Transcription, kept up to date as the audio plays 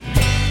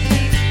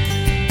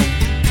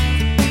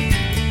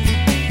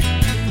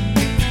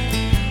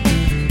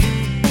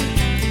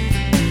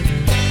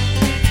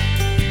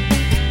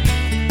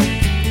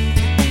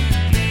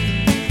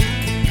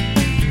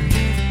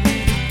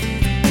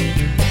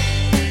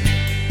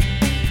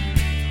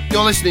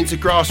You're listening to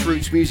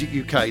Grassroots Music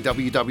UK,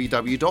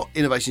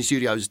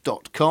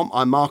 www.innovationstudios.com.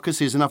 I'm Marcus.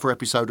 Here's another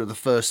episode of The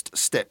First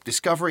Step,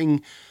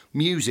 discovering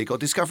music or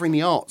discovering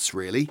the arts,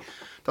 really.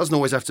 Doesn't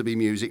always have to be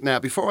music. Now,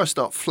 before I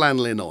start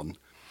flanneling on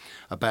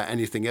about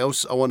anything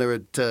else, I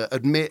want to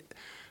admit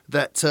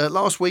that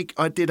last week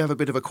I did have a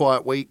bit of a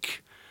quiet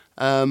week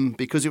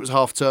because it was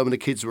half term and the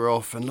kids were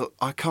off. And look,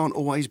 I can't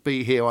always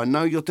be here. I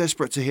know you're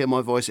desperate to hear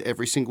my voice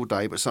every single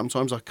day, but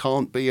sometimes I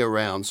can't be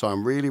around. So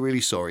I'm really, really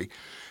sorry.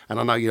 And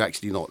I know you're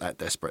actually not that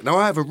desperate. Now,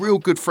 I have a real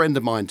good friend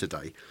of mine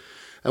today.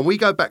 And we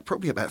go back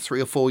probably about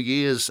 3 or 4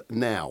 years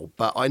now.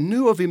 But I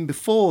knew of him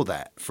before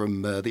that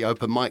from the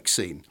open mic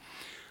scene.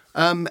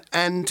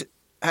 And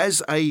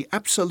as a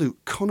absolute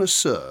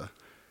connoisseur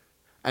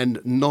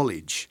and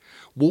knowledge,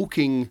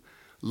 walking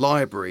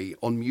library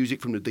on music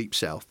from the Deep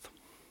South,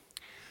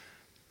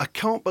 I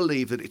can't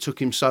believe that it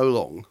took him so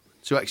long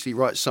to actually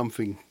write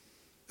something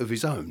of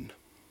his own.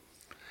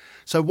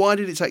 So why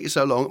did it take you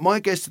so long? My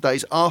guest today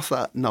is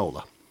Arthur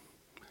Nola.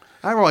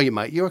 How are you,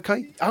 mate? You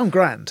okay? I'm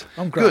grand.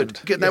 Good.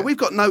 Now, we've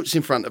got notes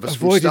in front of us.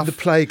 Avoiding the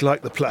plague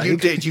like the plague. You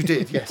did,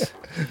 yes.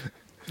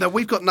 Now,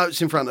 we've got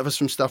notes in front of us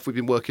from stuff we've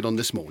been working on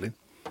this morning.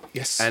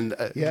 Yes. And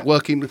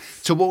working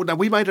toward... Now,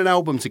 we made an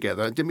album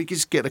together. Let me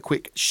just get a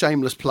quick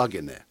shameless plug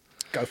in there.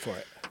 Go for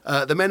it.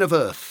 The Men of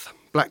Earth,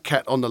 Black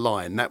Cat on the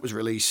Line. That was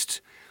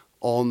released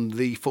on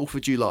the 4th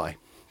of July,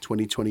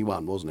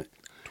 2021, wasn't it?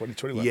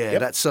 2021. Yeah,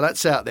 yep.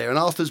 that's out there. And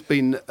Arthur's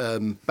been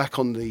back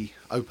on the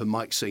open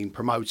mic scene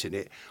promoting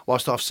it,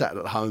 whilst I've sat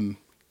at home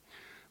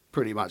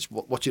pretty much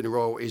watching the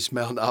royalties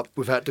mount up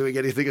without doing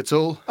anything at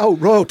all. Oh,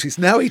 royalties.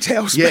 Now he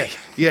tells me.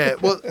 Yeah.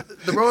 Well,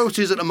 the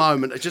royalties at the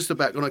moment are just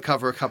about going to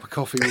cover a cup of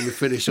coffee when we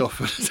finish off.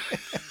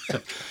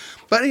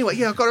 But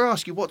anyway, I've got to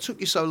ask you, what took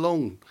you so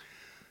long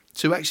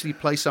to actually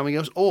play something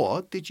else?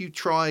 Or did you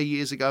try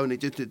years ago and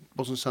it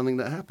wasn't something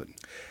that happened?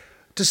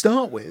 To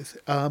start with,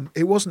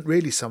 it wasn't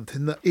really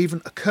something that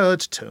even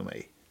occurred to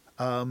me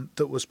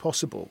that was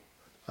possible.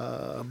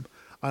 And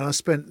I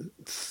spent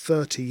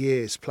 30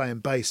 years playing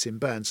bass in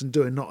bands and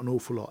doing not an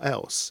awful lot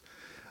else.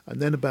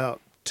 And then about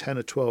 10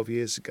 or 12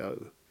 years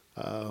ago,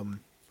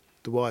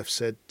 the wife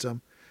said,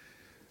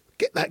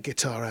 get that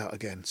guitar out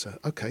again. So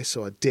I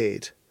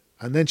did.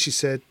 And then she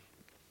said,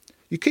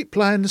 you keep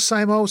playing the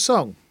same old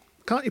song.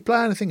 Can't you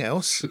play anything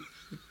else?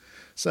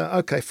 So,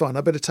 okay, fine,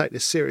 I better take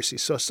this seriously.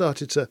 So I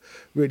started to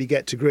really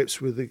get to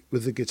grips with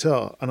the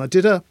guitar. And I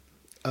did a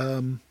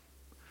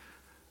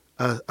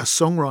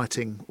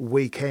songwriting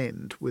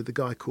weekend with a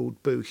guy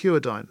called Boo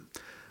Hewardine.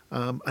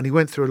 And he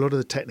went through a lot of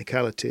the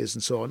technicalities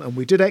and so on. And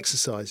we did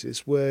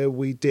exercises where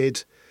we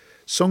did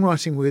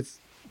songwriting with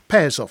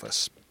pairs of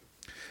us.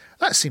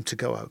 That seemed to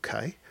go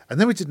okay. And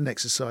then we did an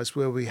exercise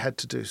where we had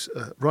to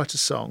write a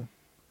song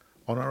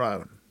on our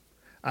own.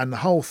 And the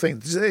whole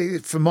thing,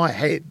 from my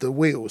head, the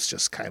wheels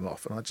just came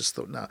off. And I just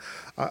thought, no,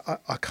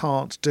 I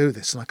can't do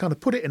this. And I kind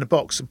of put it in a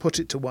box and put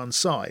it to one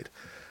side.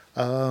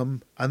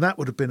 And that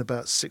would have been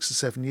about 6 or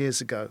 7 years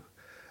ago.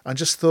 And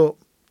just thought,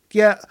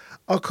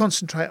 I'll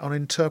concentrate on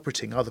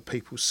interpreting other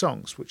people's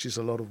songs, which is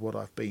a lot of what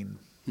I've been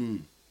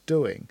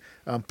doing,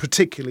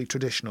 particularly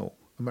traditional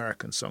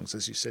American songs,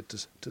 as you said,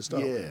 to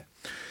start with.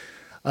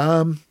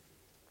 And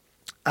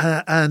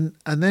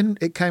then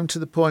it came to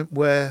the point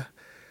where,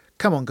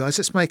 come on, guys,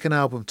 let's make an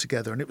album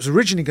together. And it was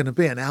originally going to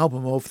be an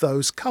album of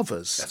those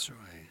covers. That's right.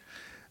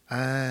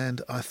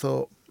 And I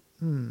thought,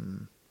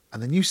 And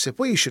then you said,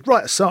 well, you should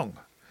write a song.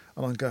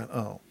 And I'm going,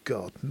 oh,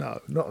 God,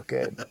 no, not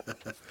again.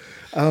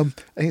 And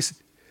he said,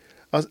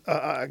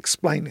 I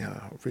explained,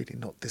 really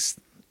not this.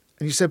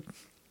 And you said,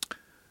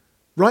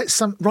 write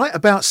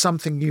about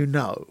something you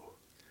know.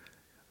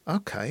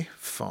 Okay,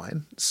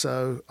 fine.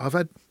 So I've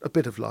had a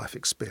bit of life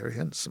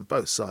experience on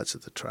both sides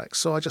of the track.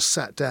 So I just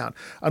sat down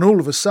and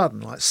all of a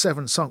sudden, like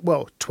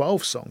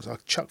 12 songs, I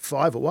chucked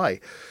 5 away.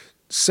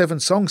 7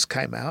 songs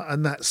came out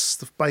and that's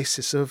the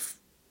basis of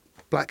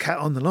Black Cat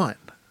on the Line.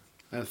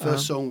 And the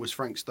first song was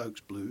Frank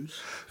Stokes Blues,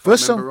 if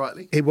first I remember song,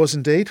 rightly. It was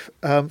indeed,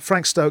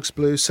 Frank Stokes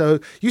Blues. So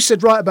you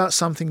said write about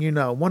something you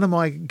know. One of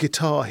my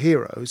guitar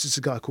heroes is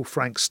a guy called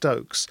Frank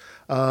Stokes,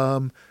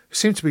 who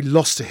seemed to be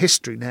lost to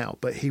history now,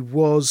 but he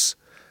was...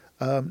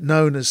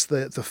 known as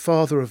the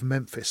father of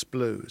Memphis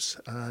blues,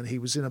 and he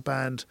was in a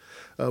band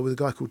with a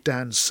guy called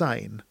Dan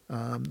Sane.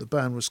 The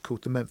band was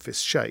called the Memphis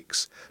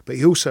Shakes, but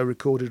he also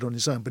recorded on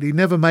his own. But he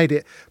never made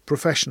it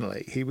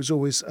professionally. He was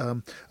always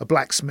a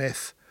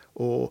blacksmith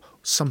or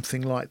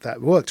something like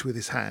that. Worked with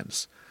his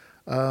hands,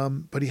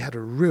 but he had a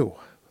real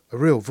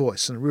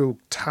voice and a real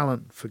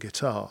talent for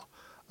guitar.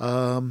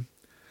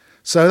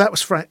 So that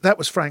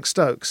was Frank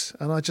Stokes,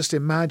 and I just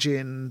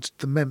imagined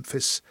the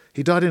Memphis.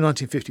 He died in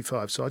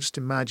 1955, so I just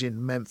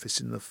imagined Memphis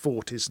in the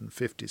 40s and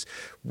 50s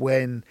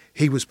when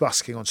he was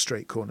busking on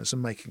street corners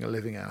and making a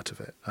living out of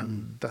it,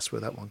 and that's where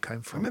that one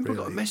came from. I remember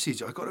really.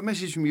 I got a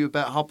message from you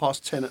about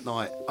 10:30 at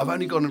night. I've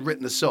only gone and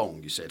written a song,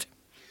 you said.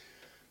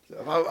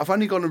 I've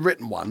only gone and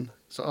written one.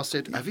 So I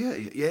said, have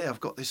you? Yeah, I've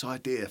got this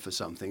idea for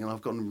something, and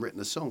I've gone and written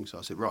a song. So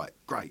I said, right,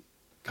 great.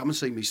 Come and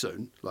see me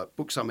soon. Like,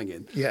 book something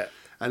in. Yeah.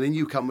 And then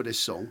you come with this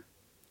song.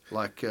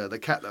 like the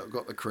cat that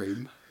got the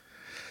cream.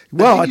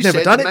 Well, And I'd you never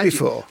said done the it magic-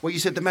 before. Well, you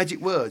said the magic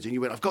words, and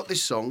you went, I've got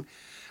this song,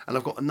 and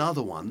I've got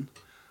another one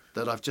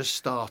that I've just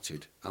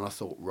started. And I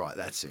thought, right,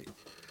 that's it.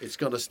 It's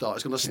going to start.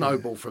 It's going to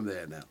snowball from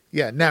there now.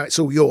 Yeah, now it's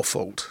all your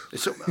fault.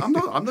 I'm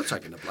not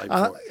taking the blame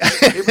for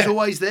it. It was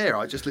always there.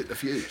 I just lit the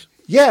fuse.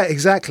 Yeah,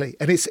 exactly.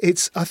 And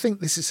it's. I think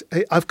this is.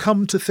 I've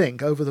come to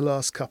think over the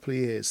last couple of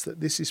years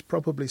that this is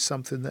probably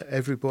something that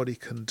everybody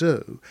can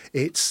do.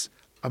 It's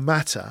a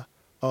matter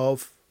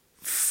of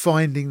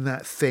finding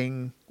that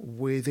thing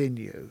within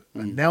you.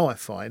 And now I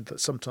find that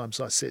sometimes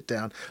I sit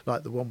down,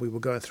 like the one we were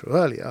going through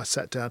earlier. I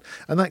sat down,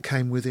 and that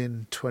came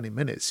within 20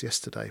 minutes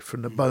yesterday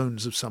from the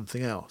bones of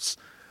something else.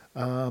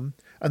 And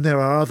there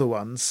are other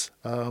ones.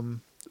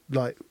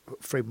 Like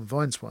Freeman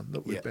Vine's one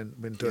that we've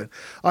been doing.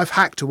 I've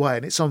hacked away,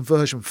 and it's on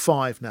version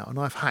 5 now, and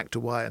I've hacked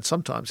away, and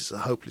sometimes it's a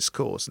hopeless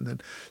cause, and then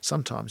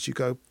sometimes you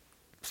go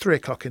 3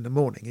 o'clock in the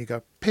morning, you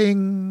go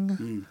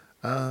ping.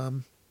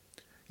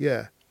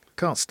 Yeah,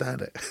 can't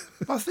stand it.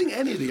 I think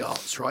any of the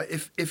arts, right?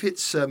 If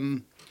it's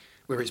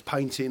whether it's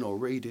painting or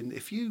reading,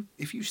 if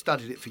you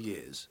studied it for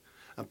years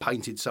and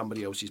painted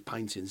somebody else's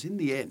paintings, in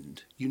the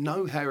end, you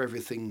know how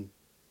everything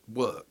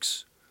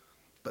works,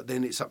 but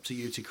then it's up to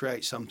you to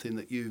create something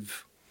that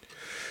you've.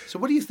 So,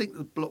 what do you think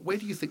where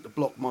do you think the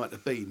block might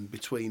have been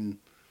between?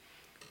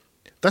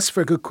 That's a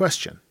very good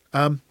question.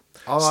 I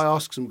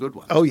ask some good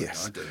ones. Oh,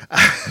 yes.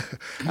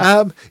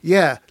 I do.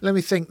 Yeah, let me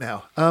think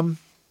now.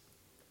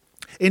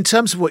 In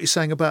terms of what you're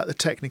saying about the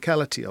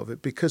technicality of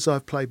it, because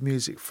I've played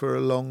music for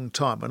a long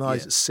time and I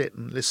sit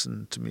and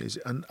listen to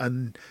music,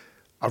 and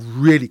I've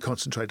really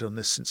concentrated on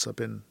this since I've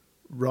been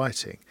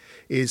writing,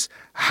 is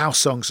how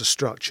songs are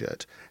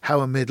structured,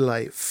 how a middle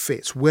eight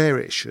fits, where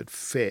it should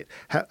fit,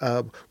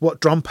 what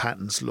drum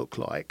patterns look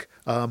like,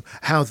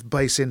 how the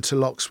bass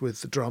interlocks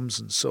with the drums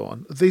and so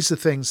on. These are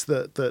things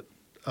that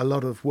a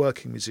lot of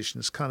working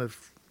musicians kind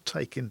of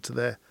take into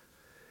their.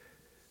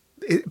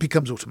 It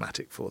becomes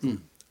automatic for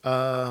them.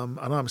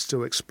 And I'm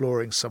still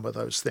exploring some of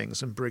those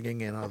things and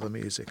bringing in other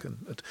music.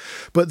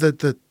 But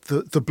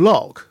the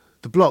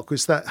block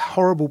is that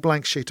horrible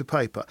blank sheet of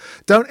paper.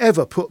 Don't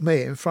ever put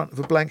me in front of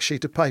a blank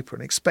sheet of paper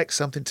and expect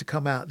something to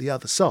come out the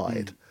other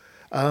side,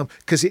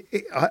 because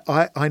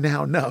I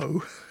now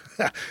know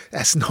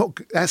that's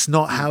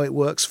not how it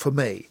works for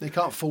me. You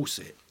can't force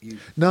it. You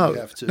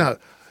have to. No.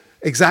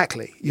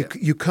 Exactly.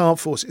 You can't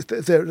force it.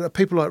 There are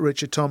people like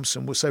Richard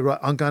Thompson will say, right,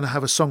 I'm going to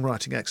have a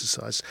songwriting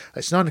exercise.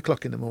 It's 9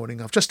 o'clock in the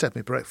morning. I've just had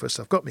my breakfast.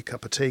 I've got my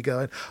cup of tea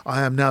going.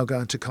 I am now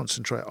going to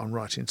concentrate on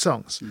writing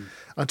songs.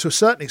 And to a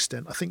certain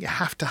extent, I think you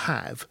have to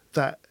have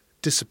that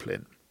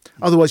discipline.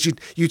 Otherwise,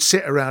 you'd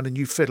sit around and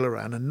you'd fiddle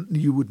around and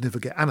you would never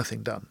get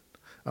anything done.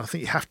 And I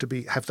think you have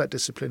to have that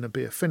discipline and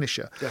be a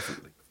finisher.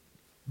 Definitely.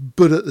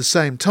 But at the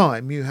same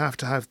time, you have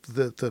to have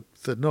the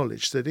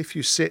knowledge that if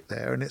you sit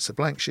there and it's a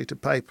blank sheet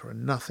of paper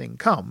and nothing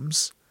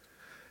comes,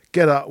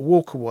 get up,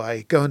 walk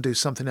away, go and do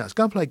something else.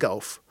 Go and play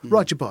golf,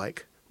 ride your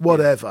bike,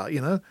 whatever,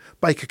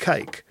 bake a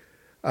cake.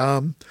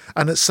 And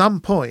at some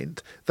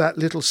point, that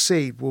little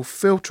seed will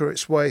filter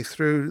its way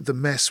through the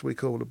mess we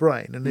call the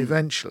brain, and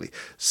eventually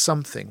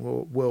something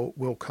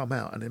will come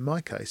out. And in my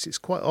case, it's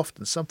quite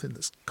often something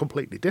that's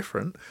completely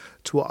different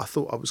to what I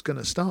thought I was going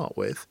to start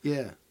with.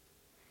 Yeah.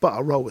 But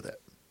I'll roll with it.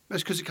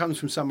 That's because it comes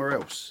from somewhere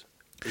else,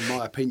 in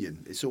my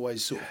opinion. It's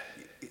always sort of,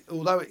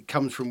 although it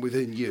comes from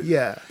within you.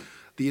 Yeah.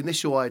 The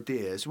initial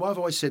ideas. Well, I've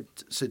always said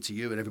to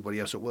you and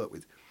everybody else I work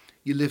with,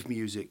 you live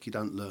music, you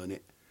don't learn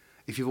it.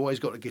 If you've always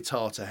got a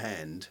guitar to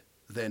hand,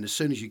 then as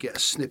soon as you get a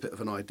snippet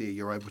of an idea,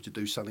 you're able to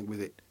do something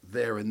with it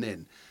there and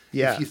then.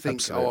 Yeah, if you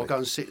think, absolutely. I'll go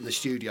and sit in the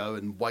studio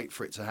and wait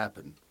for it to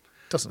happen.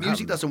 Music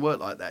Music doesn't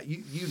work like that.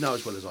 You know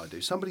as well as I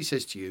do. Somebody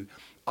says to you,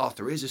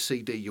 Arthur, here's a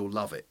CD, you'll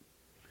love it.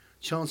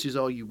 Chances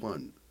are you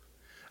won't.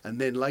 And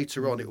then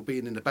later on, it will be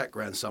in the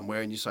background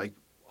somewhere, and you say,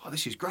 "Oh,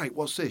 this is great.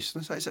 What's this?"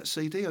 And I say, "It's that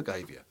CD I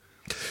gave you."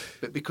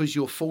 But because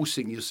you're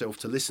forcing yourself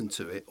to listen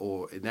to it,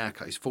 or in our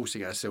case,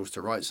 forcing ourselves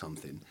to write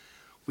something,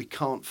 we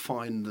can't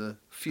find the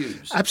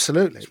fuse.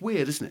 Absolutely. It's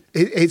weird, isn't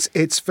it?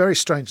 It's very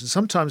strange, and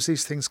sometimes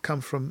these things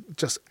come from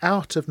just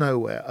out of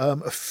nowhere.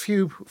 A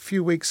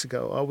few weeks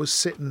ago, I was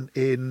sitting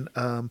in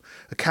a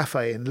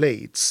cafe in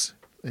Leeds,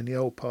 in the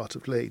old part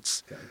of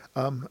Leeds,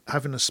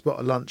 having a spot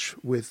of lunch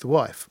with the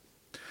wife.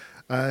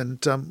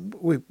 And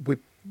we've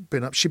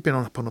been up. She'd been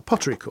up on a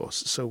pottery course,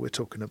 so we're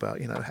talking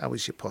about how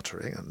is your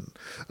pottery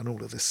and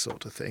all of this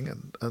sort of thing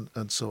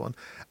and so on.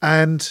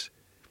 And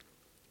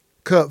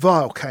Kurt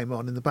Weill came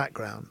on in the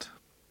background,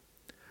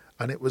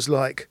 and it was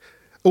like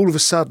all of a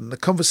sudden the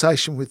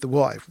conversation with the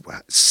wife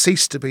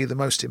ceased to be the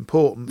most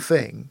important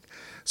thing,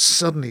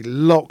 suddenly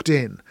locked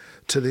in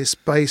to this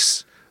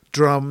bass,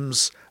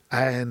 drums,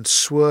 and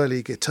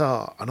swirly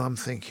guitar, and I'm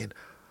thinking,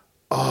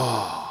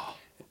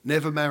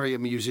 Never marry a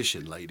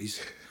musician,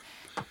 ladies.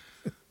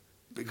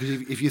 Because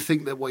if you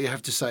think that what you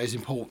have to say is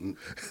important,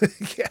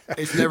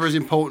 it's never as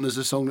important as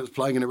a song that's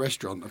playing in a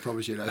restaurant, I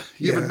promise you that.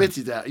 You've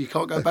admitted that. You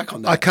can't go back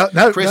on that. I can't.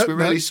 No, Chris, no, we're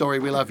really sorry.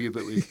 We love you,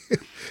 but we...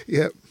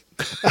 Yeah.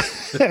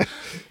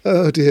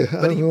 Oh dear,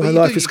 But my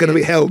life is going to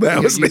be hell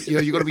now, isn't it?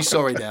 You've got to be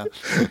sorry now.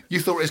 You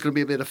thought it was going to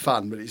be a bit of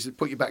fun, but it's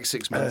put you back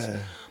 6 months.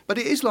 But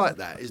it is like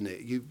that, isn't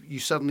it? You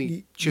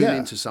suddenly tune yeah.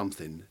 into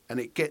something and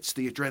it gets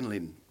the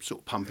adrenaline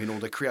sort of pumping or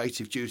the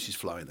creative juices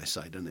flowing, they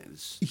say, doesn't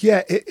it?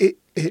 Yeah,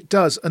 it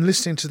does. And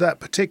listening to that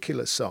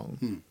particular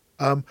song,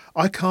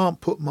 I can't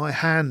put my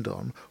hand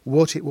on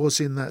what it was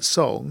in that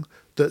song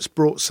that's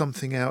brought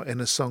something out in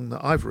a song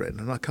that I've written,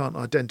 and I can't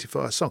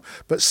identify a song.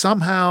 But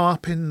somehow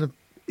up in the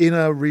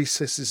inner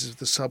recesses of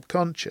the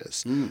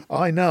subconscious,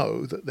 I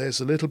know that there's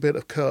a little bit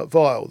of Kurt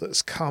Weill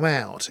that's come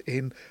out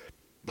in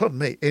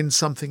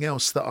something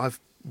else that I've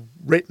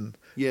written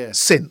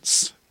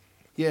since.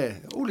 Yeah,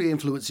 all the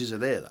influences are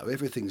there, though.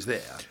 Everything's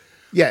there.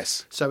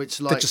 Yes. So it's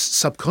like... They're just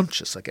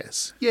subconscious, I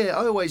guess.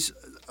 Yeah,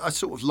 I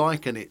sort of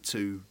liken it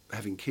to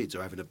having kids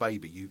or having a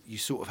baby. You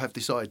sort of have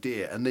this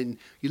idea and then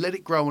you let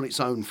it grow on its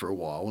own for a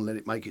while and let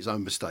it make its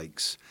own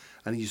mistakes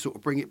and you sort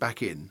of bring it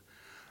back in.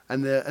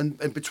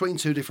 And between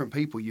two different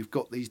people, you've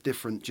got these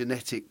different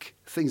genetic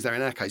things there.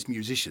 In our case,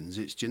 musicians,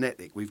 it's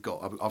genetic. I've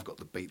got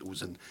the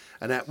Beatles and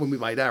when we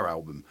made our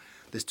album,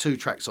 there's 2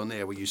 tracks on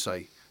there where you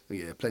say,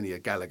 yeah, plenty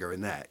of Gallagher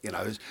in that, you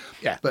know.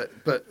 Yeah. But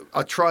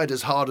I tried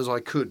as hard as I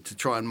could to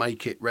try and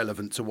make it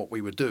relevant to what we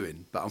were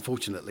doing. But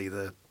unfortunately,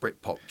 the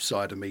Britpop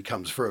side of me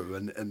comes through,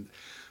 and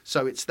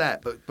so it's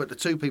that. But the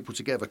 2 people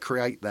together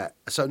create that.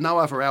 So no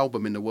other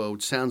album in the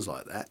world sounds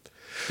like that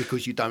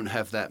because you don't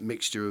have that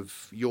mixture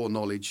of your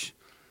knowledge.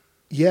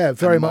 Yeah,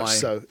 very much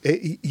so.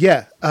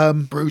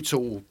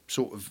 Brutal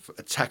sort of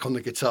attack on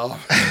the guitar.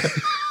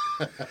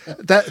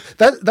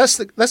 That's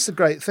the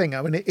great thing.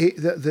 I mean,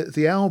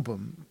 the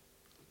album.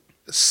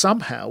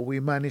 Somehow we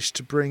managed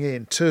to bring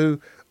in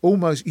 2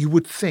 almost, you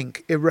would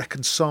think,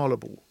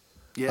 irreconcilable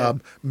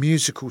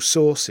musical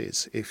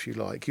sources, if you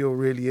like. You're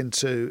really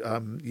into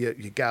your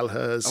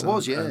Gallaghers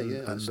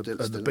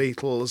and the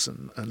Beatles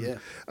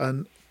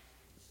and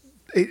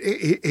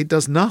it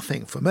does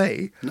nothing for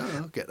me. No,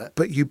 I get that.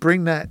 But you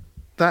bring that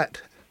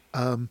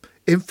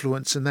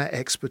influence and that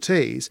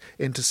expertise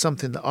into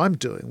something that I'm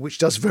doing, which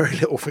does very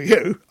little for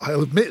you.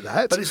 I'll admit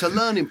that. But it's a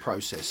learning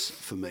process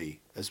for me,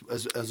 as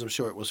I'm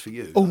sure it was for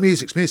you. All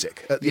music's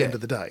music at the end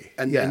of the day.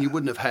 And you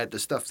wouldn't have had the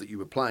stuff that you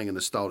were playing and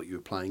the style that you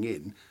were playing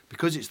in,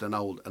 because it's an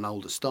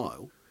older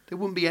style. There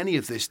wouldn't be any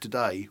of this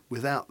today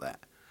without that.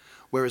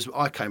 Whereas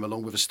I came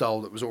along with a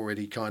style that was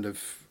already kind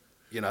of,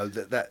 you know,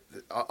 that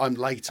I'm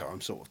later.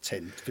 I'm sort of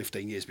 10,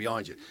 15 years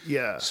behind you.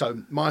 Yeah.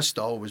 So my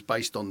style was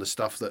based on the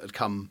stuff that had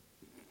come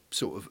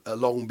sort of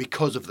along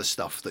because of the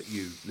stuff that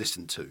you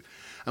listened to.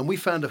 And we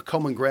found a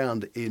common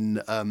ground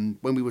in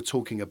when we were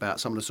talking about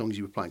some of the songs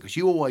you were playing, because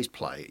you always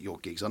play at your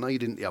gigs. I know you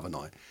didn't the other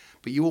night,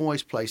 but you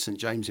always play St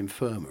James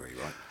Infirmary,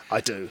 right?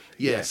 I do,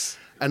 yes.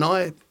 And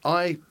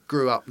I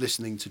grew up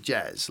listening to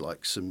jazz,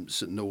 like some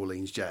New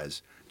Orleans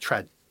jazz,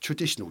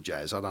 traditional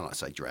jazz. I don't like to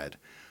say trad,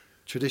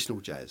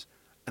 traditional jazz.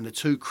 And the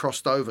 2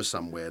 crossed over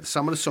somewhere.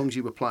 Some of the songs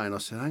you were playing, I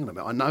said, hang on a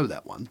minute, I know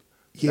that one.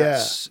 Yeah.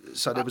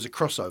 So there was a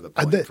crossover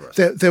point for us.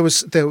 There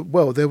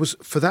was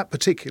for that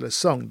particular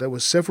song, there were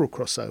several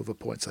crossover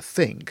points, I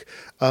think,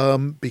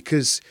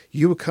 because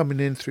you were coming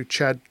in through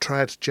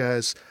trad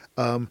jazz,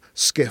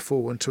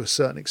 skiffle, and to a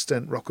certain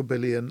extent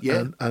rockabilly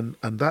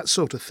and that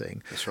sort of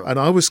thing. That's right. And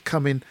I was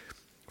coming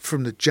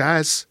from the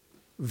jazz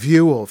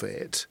view of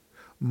it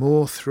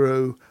more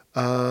through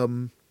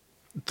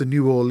the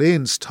New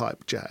Orleans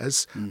type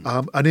jazz,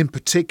 and in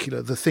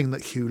particular the thing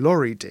that Hugh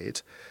Laurie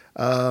did.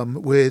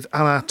 With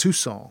Alain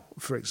Toussaint,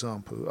 for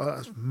example,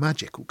 a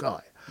magical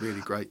guy.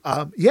 Really great.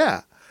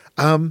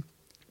 And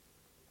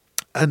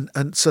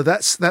so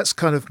that's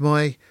kind of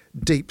my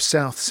deep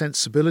South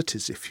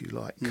sensibilities, if you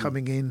like,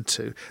 coming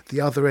into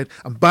the other end,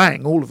 and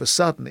bang! All of a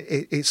sudden,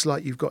 it's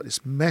like you've got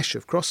this mesh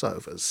of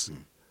crossovers,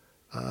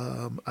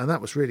 and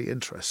that was really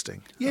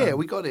interesting. Yeah,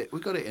 we got it. We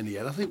got it in the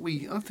end. I think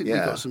we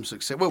got some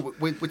success. Well,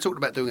 we talked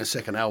about doing a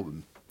second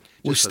album.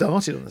 We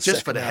started on the second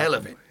just for the hell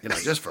of it, you know,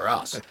 just for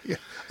us.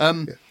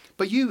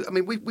 But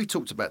we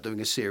talked about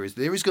doing a series.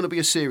 There is going to be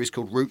a series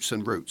called Roots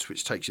and Roots,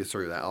 which takes you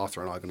through that.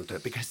 Arthur and I are going to do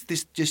it because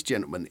this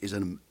gentleman is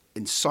an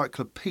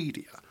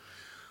encyclopedia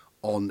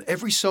on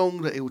every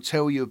song that he will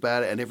tell you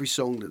about it, and every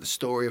song, the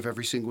story of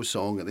every single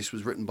song. And this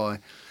was written by.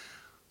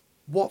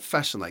 What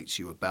fascinates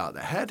you about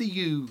that? How do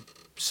you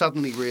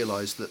suddenly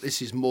realise that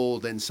this is more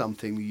than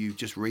something you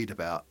just read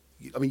about?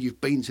 I mean, you've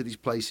been to these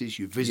places,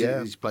 you've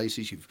visited these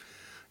places,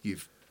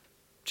 you've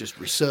just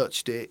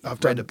researched it. I've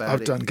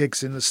done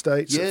gigs in the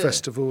States at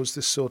festivals,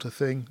 this sort of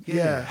thing.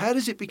 Yeah. How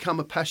does it become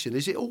a passion?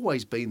 Has it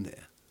always been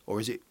there, or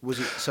was it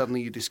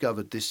suddenly you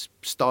discovered this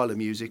style of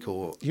music?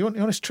 Or you want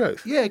the honest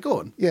truth? Yeah, go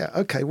on. Yeah,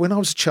 okay. When I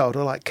was a child,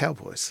 I liked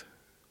cowboys.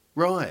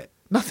 Right.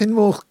 Nothing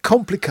more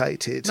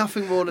complicated.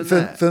 Nothing more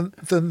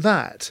than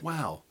that.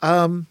 Wow.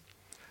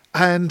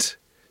 And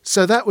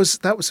so that was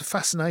a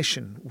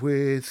fascination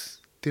with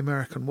the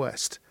American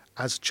West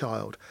as a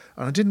child,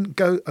 and I didn't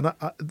go, and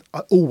I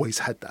always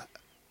had that.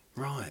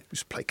 Right. I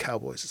used to play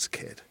cowboys as a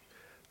kid.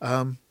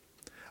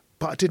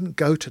 But I didn't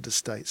go to the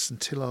States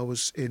until I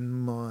was in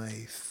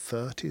my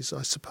 30s,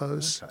 I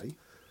suppose. Okay.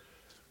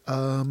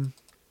 And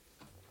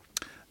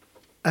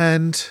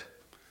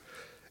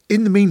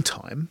in the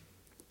meantime,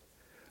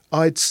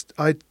 I'd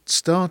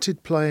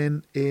started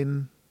playing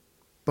in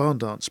barn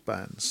dance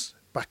bands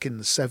back in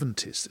the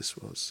 70s. This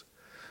was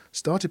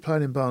started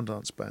playing in barn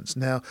dance bands.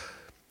 Now,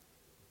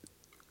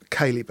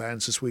 Ceilidh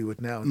bands, as we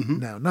would now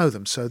know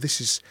them. So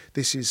this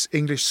is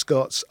English,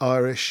 Scots,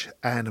 Irish,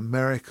 and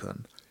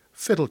American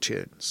fiddle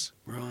tunes.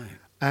 Right.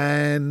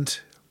 And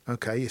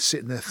okay, you're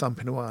sitting there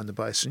thumping away on the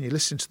bass, and you're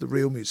listening to the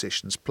real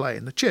musicians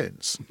playing the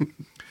tunes,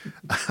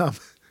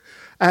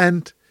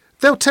 and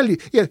they'll tell you,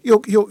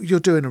 you're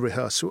doing a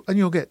rehearsal, and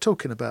you'll get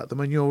talking about them,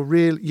 and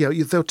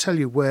they'll tell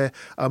you where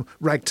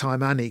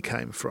Ragtime Annie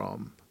came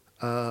from,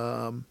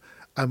 and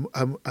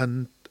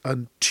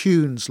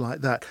tunes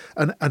like that,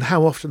 and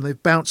how often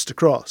they've bounced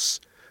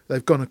across.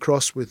 They've gone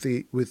across with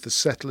the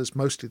settlers,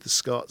 mostly the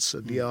Scots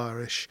and the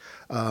Irish,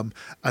 and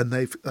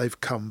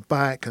they've come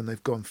back and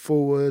they've gone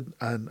forward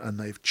and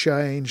they've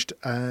changed.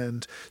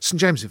 And St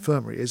James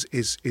Infirmary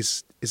is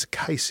a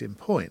case in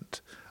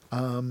point.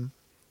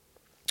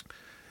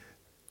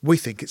 We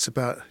think it's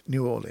about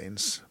New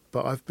Orleans,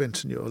 but I've been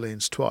to New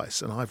Orleans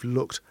twice, and I've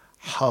looked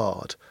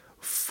hard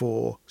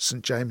for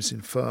St James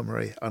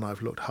Infirmary, and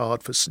I've looked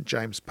hard for St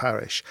James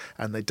Parish,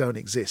 and they don't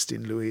exist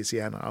in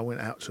Louisiana. I went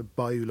out to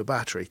Bayou La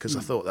Batterie because I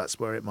thought that's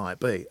where it might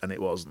be, and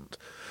it wasn't.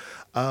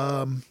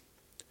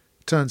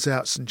 Turns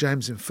out St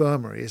James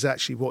Infirmary is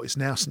actually what is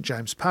now St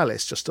James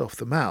Palace, just off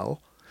the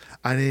Mall,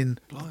 and in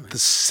the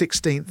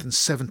 16th and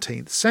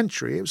 17th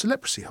century it was a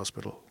leprosy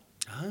hospital.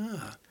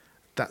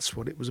 That's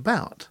what it was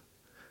about.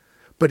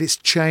 But it's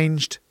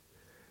changed.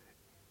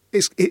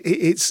 It's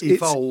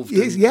evolved.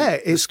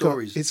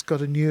 It's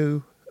got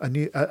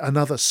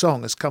another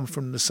song has come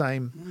from the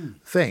same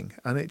thing,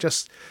 and it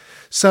just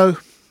so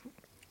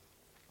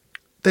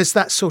there's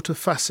that sort of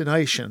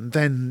fascination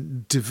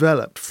then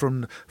developed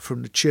from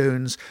the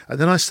tunes, and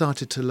then I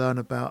started to learn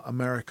about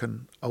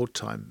American old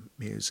time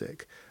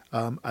music,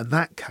 and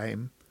that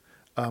came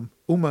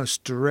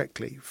almost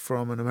directly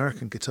from an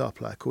American guitar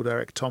player called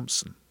Eric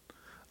Thompson,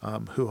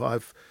 who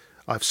I've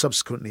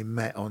subsequently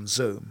met on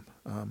Zoom.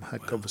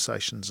 Had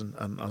conversations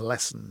and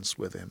lessons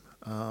with him,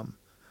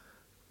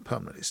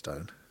 permanently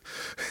stoned.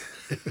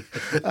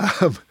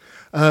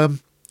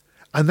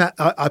 And that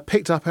I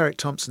picked up Eric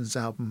Thompson's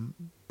album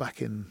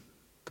back in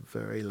the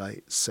very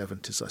late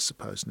 70s, I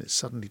suppose, and it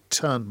suddenly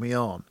turned me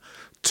on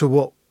to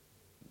what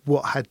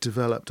had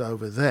developed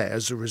over there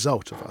as a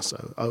result of us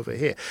over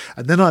here.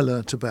 And then I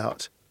learnt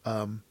about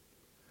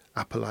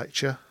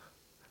Appalachia,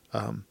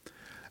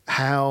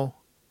 how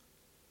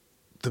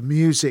the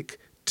music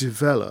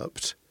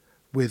developed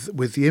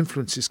with the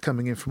influences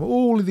coming in from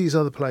all of these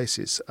other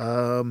places.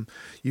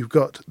 You've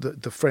got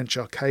the French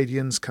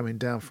Arcadians coming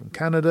down from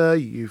Canada.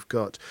 You've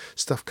got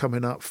stuff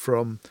coming up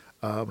from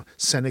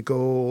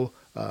Senegal,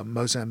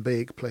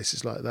 Mozambique,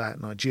 places like that,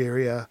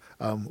 Nigeria,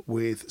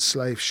 with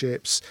slave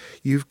ships.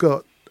 You've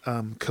got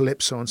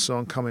calypso and so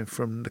on coming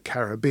from the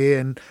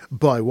Caribbean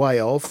by way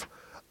of.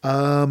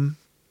 And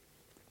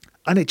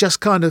it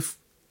just kind of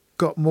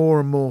got more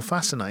and more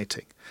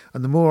fascinating.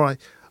 And the more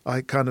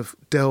I kind of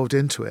delved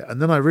into it,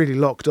 and then I really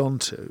locked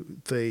onto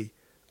the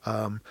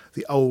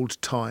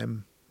old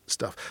time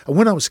stuff. And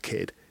when I was a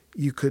kid,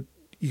 you could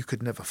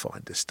never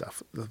find this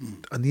stuff,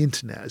 and the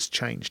internet has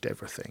changed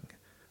everything.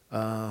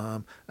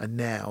 And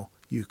now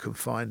you can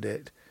find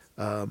it.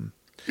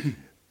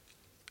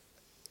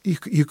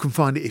 You can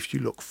find it if you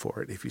look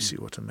for it, if you see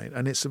what I mean.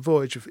 And it's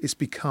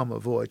become a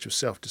voyage of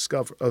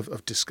self-discovery,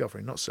 of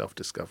discovery, not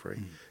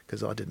self-discovery,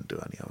 because I didn't do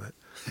any of it.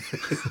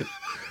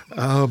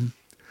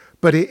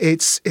 But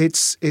it's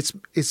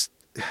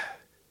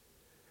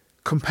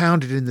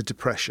compounded in the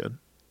Depression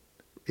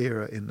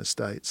era in the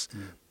States.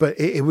 But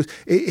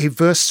it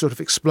first sort of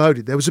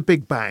exploded. There was a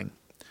big bang,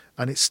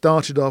 and it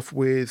started off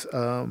with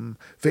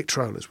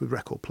Victrolas, with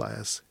record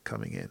players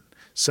coming in.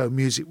 So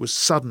music was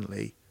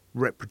suddenly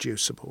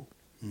reproducible.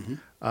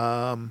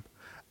 And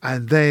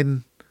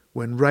then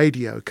when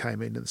radio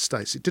came in the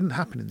States, it didn't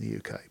happen in the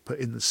UK, but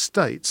in the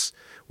States,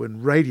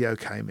 when radio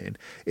came in,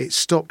 it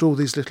stopped all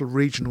these little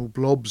regional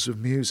blobs of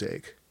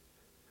music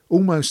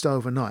almost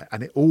overnight,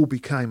 and it all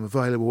became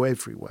available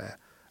everywhere.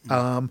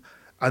 And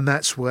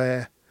that's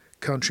where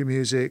country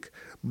music,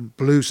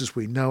 blues as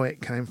we know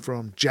it came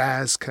from,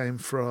 jazz came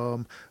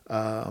from,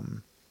 all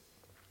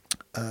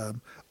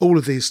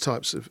of these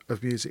types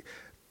of music.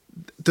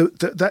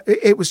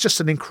 It was just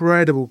an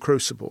incredible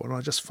crucible, and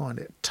I just find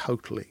it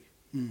totally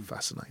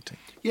fascinating.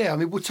 Yeah, I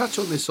mean, we'll touch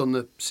on this on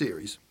the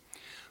series,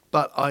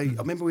 but I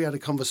remember we had a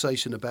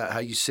conversation about how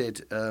you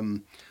said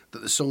that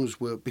the songs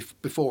were,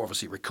 before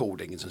obviously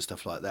recordings and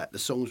stuff like that, the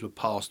songs were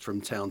passed from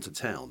town to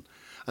town,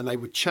 and they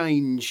would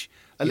change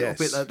a little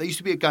bit. There used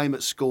to be a game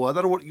at school, I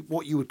don't know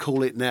what you would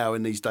call it now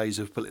in these days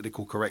of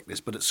political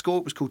correctness, but at school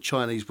it was called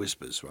Chinese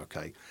Whispers,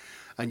 okay?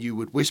 And you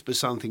would whisper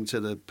something to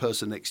the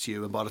person next to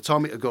you, and by the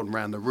time it had gone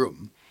around the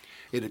room,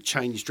 it had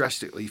changed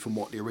drastically from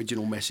what the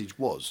original message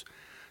was.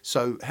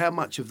 So how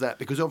much of that,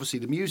 because obviously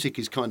the music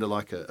is kind of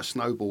like a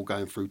snowball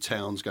going through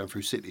towns, going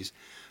through cities,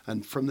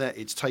 and from there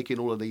it's taking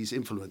all of these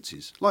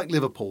influences. Like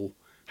Liverpool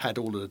had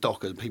all of the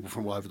Docker and people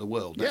from all over the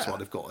world. That's why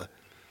they've got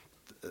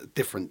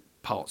different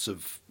parts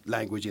of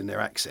language in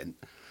their accent.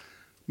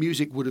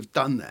 Music would have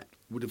done that,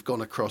 would have gone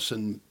across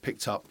and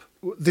picked up.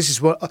 This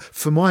is what,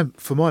 for my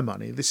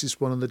money, this is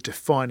one of the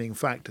defining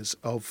factors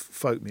of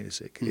folk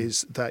music,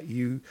 is that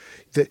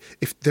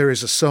if there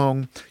is a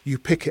song, you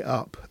pick it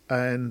up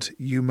and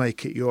you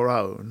make it your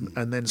own,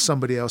 and then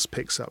somebody else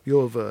picks up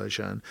your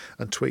version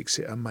and tweaks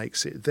it and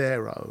makes it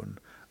their own,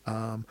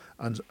 and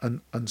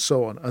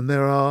so on. And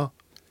there are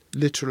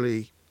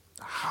literally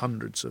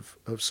hundreds of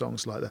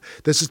songs like that.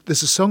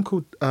 There's a song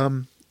called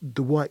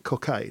The White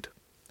Cockade,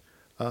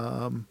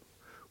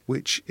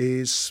 which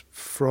is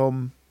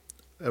from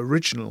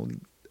originally,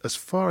 as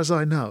far as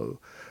I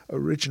know,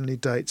 originally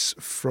dates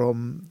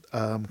from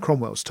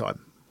Cromwell's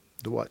time,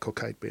 the white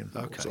cockade being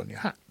what's on your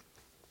hat.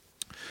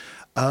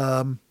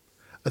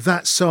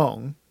 That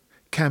song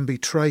can be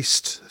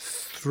traced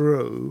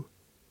through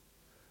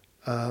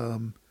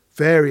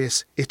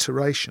various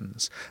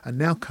iterations, and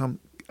now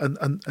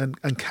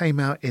and came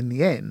out in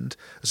the end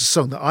as a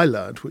song that I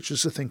learned, which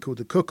was a thing called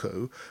The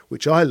Cuckoo,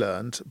 which I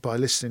learned by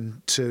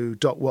listening to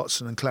Doc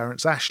Watson and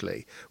Clarence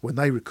Ashley when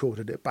they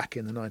recorded it back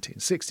in the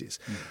 1960s.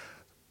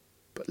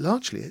 But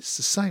largely it's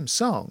the same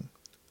song.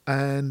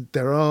 And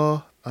there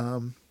are,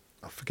 I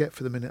forget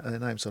for the minute their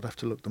names, I'd have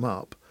to look them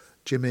up,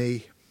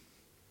 Jimmy,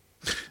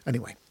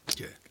 anyway.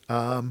 Yeah.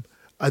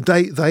 And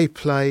they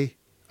play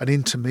an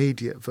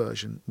intermediate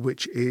version,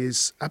 which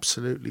is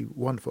absolutely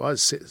wonderful. I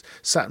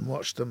sat and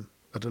watched them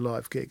at a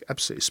live gig,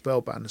 absolutely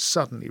spellbound, and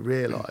suddenly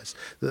realised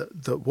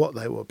that what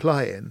they were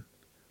playing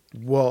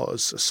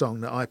was a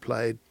song that I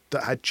played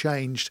that had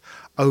changed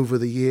over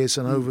the years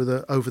and over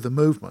the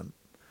movement.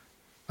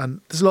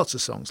 And there's lots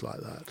of songs like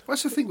that.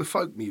 What's the thing with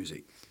folk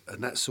music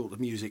and that sort of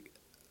music?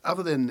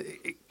 Other than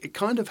it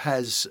kind of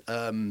has,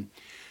 and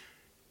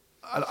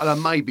I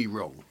may be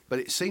wrong, but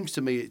it seems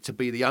to me to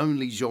be the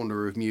only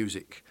genre of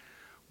music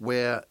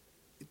where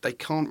they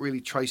can't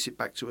really trace it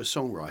back to a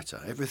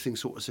songwriter. Everything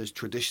sort of says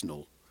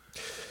traditional.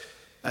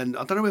 And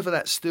I don't know whether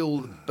that's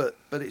still, but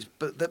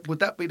would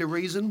that be the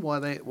reason why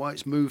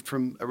it's moved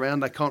from around?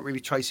 They can't really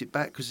trace it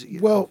back because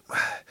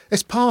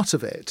it's part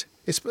of it.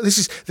 This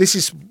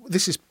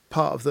is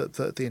part of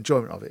the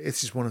enjoyment of it.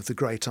 This is one of the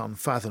great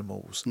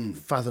unfathomables.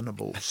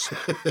 Fathomables.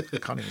 I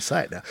can't even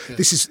say it now. Yeah.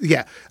 This is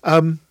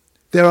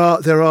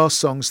there are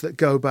songs that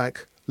go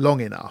back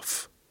long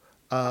enough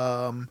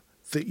that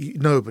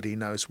nobody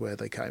knows where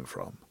they came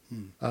from.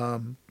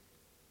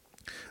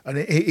 And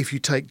if you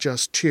take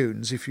just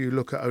tunes, if you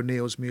look at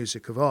O'Neill's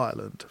Music of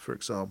Ireland, for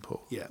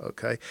example,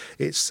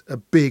 it's a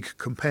big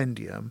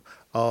compendium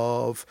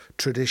of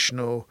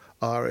traditional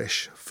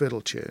Irish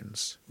fiddle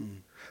tunes.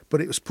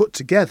 But it was put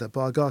together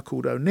by a guy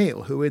called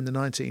O'Neill, who in the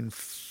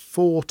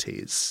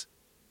 1940s,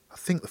 I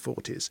think the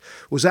 40s,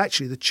 was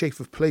actually the chief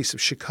of police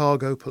of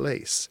Chicago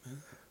police,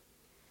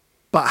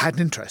 but had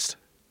an interest.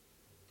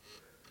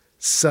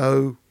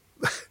 So...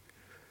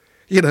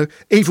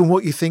 even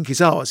what you think is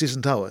ours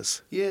isn't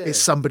ours. Yeah. It's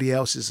somebody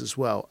else's as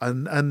well.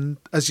 And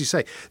as you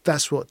say,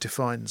 that's what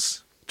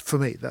defines, for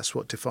me, that's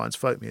what defines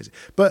folk music.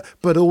 But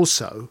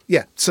also,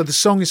 so the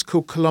song is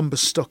called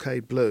Columbus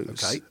Stockade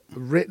Blues,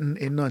 written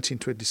in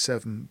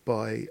 1927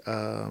 by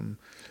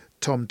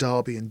Tom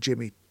Darby and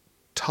Jimmy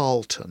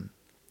Tarleton.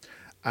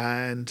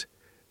 And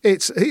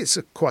it's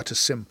quite a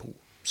simple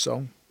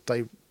song.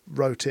 They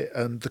wrote it,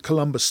 and the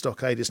Columbus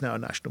Stockade is now a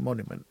national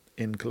monument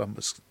in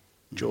Columbus,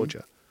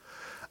 Georgia.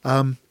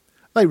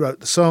 They wrote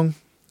the song,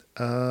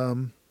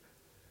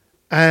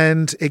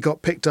 and it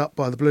got picked up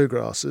by the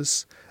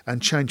Bluegrassers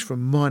and changed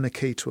from minor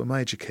key to a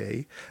major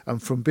key,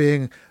 and from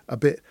being a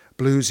bit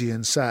bluesy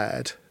and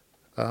sad,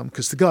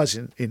 because the guy's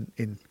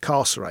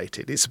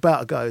incarcerated. It's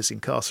about a guy who's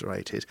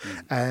incarcerated,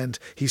 and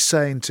he's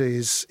saying to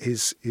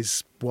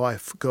his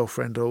wife,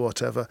 girlfriend, or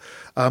whatever,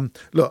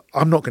 "Look,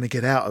 I'm not going to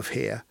get out of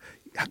here.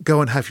 Go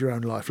and have your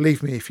own life.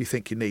 Leave me if you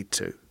think you need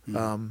to."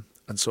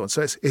 And so on.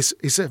 So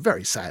it's a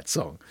very sad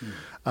song.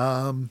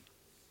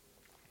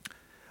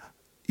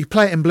 You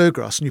play it in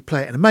bluegrass and you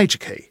play it in a major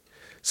key.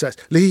 So it's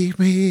 "Leave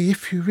me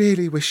if you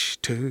really wish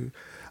to,"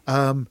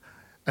 and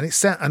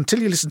until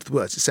you listen to the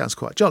words, it sounds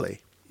quite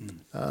jolly.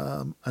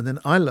 And then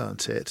I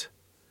learnt it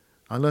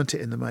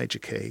in the major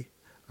key,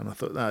 and I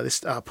thought, no,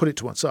 I put it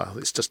to one side.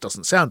 This just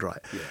doesn't sound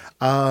right.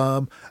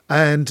 Yeah.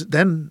 And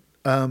then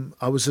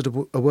I was at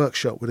a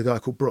workshop with a guy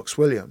called Brooks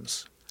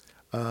Williams,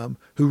 who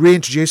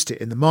reintroduced it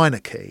in the minor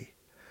key.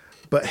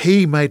 But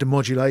he made a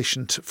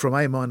modulation from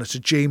A minor to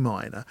G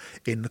minor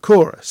in the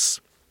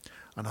chorus.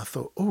 And I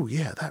thought, oh,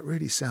 yeah, that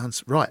really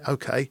sounds right.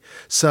 Okay.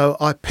 So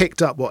I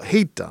picked up what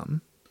he'd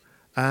done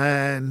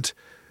and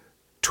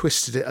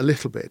twisted it a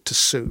little bit to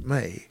suit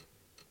me.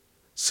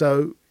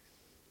 So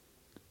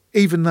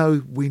even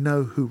though we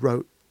know who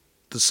wrote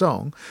the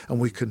song and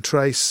we can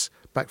trace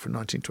back from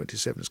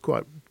 1927, it's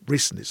quite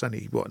recent. It's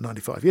only,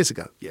 95 years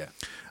ago. Yeah.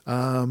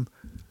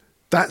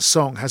 that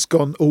song has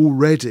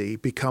already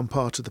become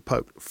part of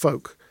the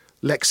folk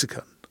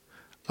lexicon.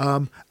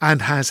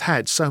 And has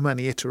had so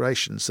many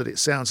iterations that it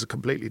sounds a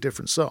completely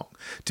different song,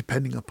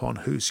 depending upon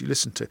whose you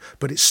listen to.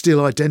 But it's still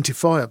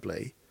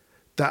identifiably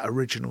that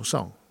original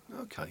song.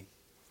 Okay.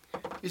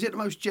 Is it the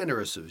most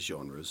generous of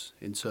genres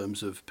in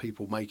terms of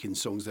people making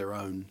songs their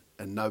own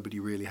and nobody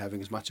really having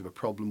as much of a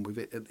problem with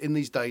it? In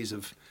these days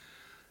of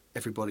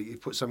everybody, you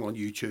put something on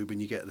YouTube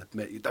and you get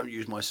the, don't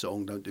use my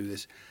song, don't do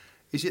this.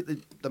 Is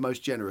it the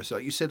most generous?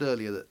 Like you said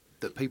earlier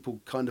that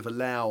people kind of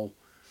allow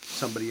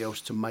somebody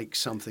else to make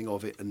something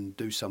of it and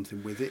do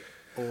something with it,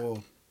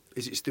 or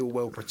is it still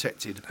well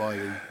protected by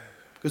the,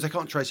 because they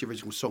can't trace the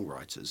original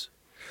songwriters,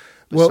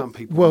 but some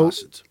people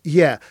mustn't.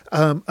 Yeah,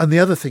 and the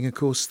other thing, of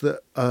course,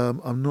 that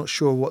I'm not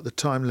sure what the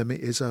time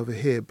limit is over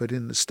here, but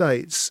in the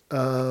States,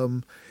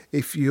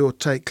 if you're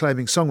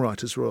claiming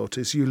songwriters'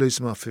 royalties, you lose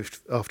them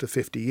after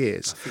 50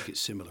 years. I think it's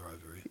similar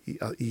over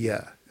here.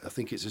 Yeah. I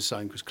think it's the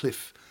same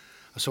because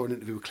I saw an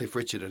interview with Cliff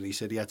Richard and he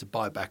said he had to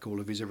buy back all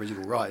of his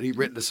original rights. He'd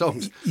written the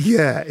songs.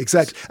 Yeah,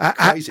 exactly.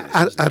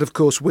 Craziness, at of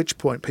course, which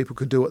point people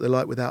can do what they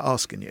like without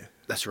asking you.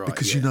 That's right.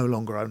 Because you no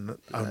longer own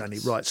any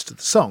rights to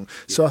the song.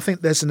 Yeah. So I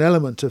think there's an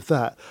element of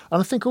that.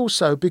 And I think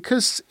also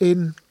because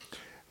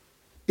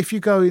if you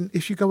go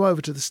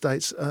over to the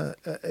States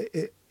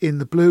in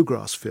the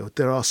bluegrass field,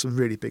 there are some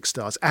really big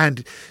stars,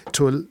 and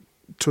to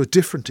a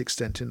different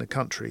extent in the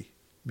country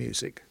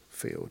music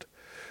field.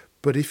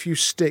 But if you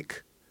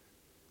stick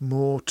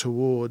more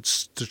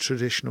towards the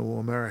traditional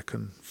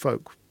American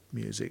folk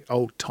music,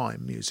 old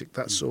time music,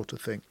 that sort of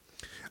thing,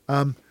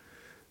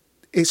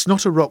 it's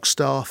not a rock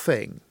star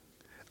thing.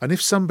 And if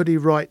somebody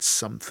writes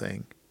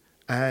something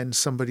and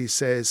somebody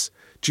says,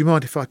 "Do you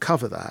mind if I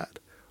cover that?"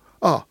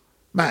 Oh,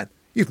 man,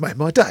 you've made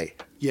my day.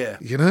 Yeah.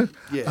 You know?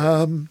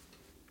 Yeah.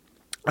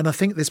 And I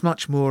think there's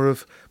much more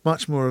of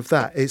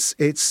that.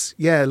 It's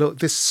look,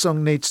 this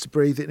song needs to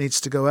breathe, it needs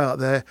to go out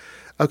there.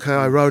 Okay,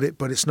 I wrote it,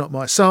 but it's not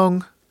my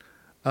song.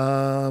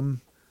 But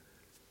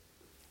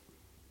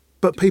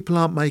people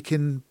aren't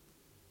making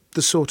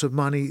the sort of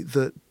money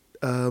that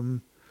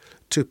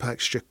Tupac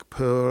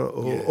Shakur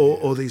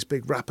or these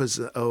big rappers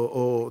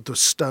or the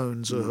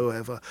Stones or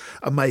whoever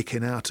are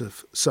making out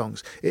of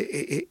songs.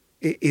 It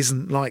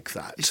isn't like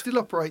that. It still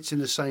operates in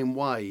the same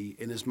way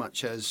in as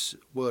much as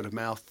word of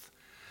mouth,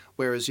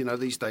 whereas,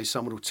 these days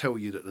someone will tell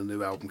you that the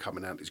new album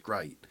coming out is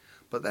great.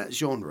 But that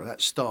genre,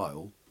 that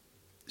style,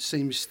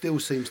 still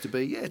seems to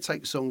be,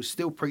 take songs,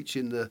 still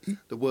preaching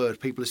the word.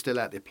 People are still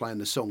out there playing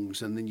the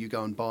songs, and then you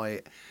go and buy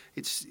it.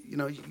 It's,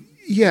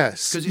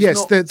 yes, because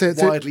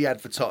it's not widely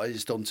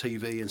advertised on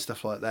TV and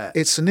stuff like that.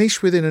 It's a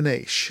niche within a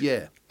niche.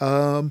 Yeah.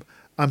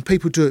 And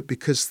people do it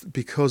because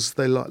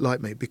they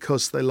like me,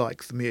 because they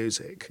like the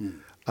music.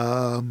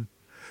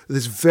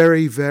 There's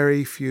very,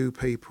 very few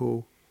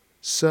people,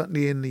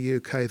 certainly in the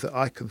UK that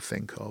I can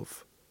think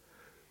of,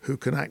 who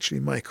can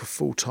actually make a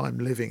full-time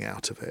living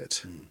out of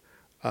it.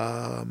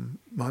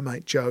 My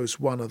mate Joe's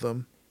one of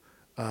them.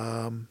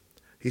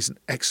 He's an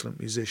excellent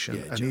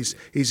musician, and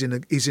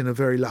he's in a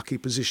very lucky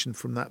position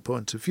from that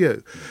point of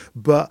view.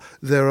 But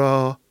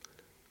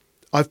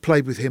I've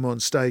played with him on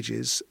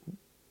stages,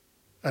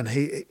 and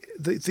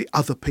the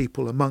other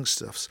people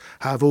amongst us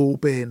have all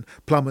been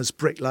plumbers,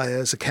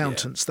 bricklayers,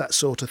 accountants, that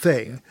sort of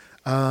thing,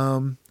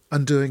 and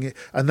doing it.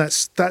 And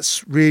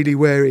that's really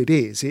where it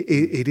is.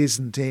 It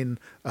isn't in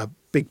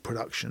big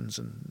productions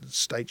and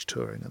stage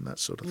touring and that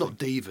sort of thing. Not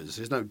divas.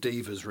 There's no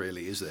divas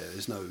really, is there?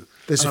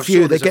 There's a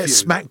few. They get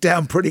smacked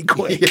down pretty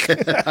quick.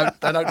 They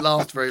don't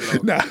last very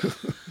long. No.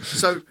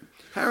 So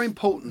how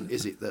important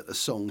is it that a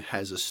song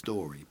has a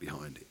story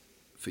behind it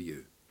for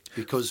you?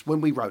 Because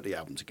when we wrote the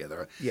album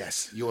together,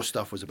 yes, your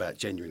stuff was about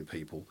genuine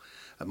people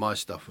and my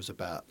stuff was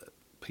about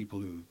people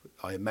who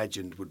I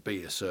imagined would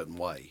be a certain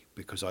way,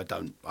 because I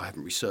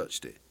haven't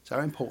researched it. So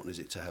how important is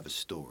it to have a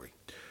story?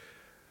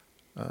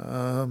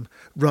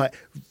 Right.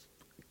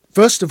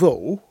 First of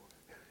all,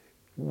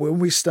 when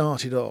we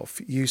started off,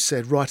 you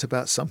said write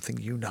about something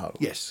you know.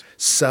 Yes.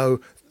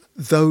 So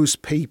those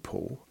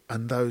people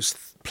and those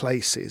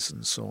places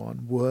and so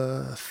on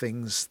were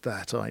things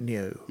that I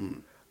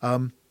knew.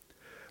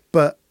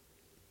 But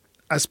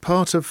as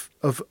part of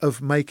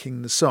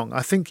making the song,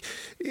 I think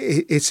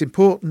it's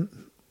important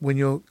when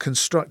you're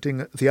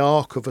constructing the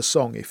arc of a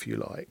song, if you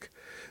like,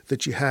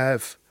 that you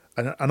have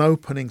an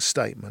opening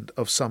statement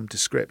of some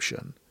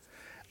description,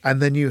 and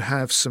then you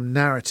have some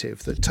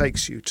narrative that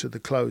takes you to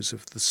the close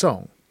of the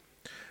song.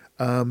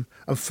 And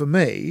for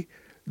me,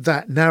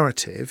 that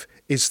narrative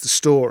is the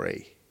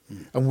story.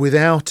 And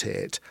without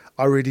it,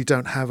 I really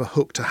don't have a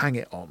hook to hang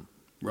it on.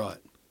 Right.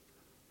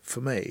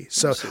 For me.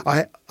 So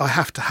I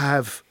have to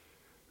have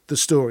the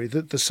story.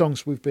 The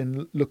songs we've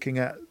been looking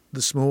at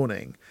this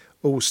morning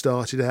all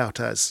started out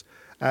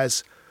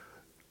as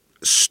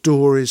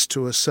stories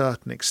to a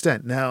certain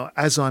extent. Now,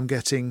 as I'm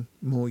getting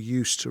more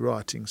used to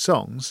writing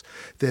songs,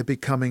 they're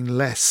becoming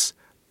less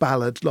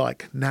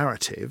ballad-like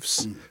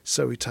narratives.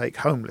 So we take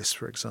Homeless,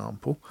 for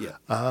example,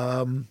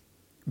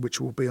 which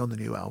will be on the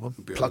new album.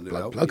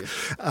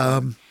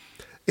 Plug.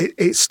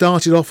 it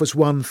started off as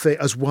one thing,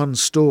 as one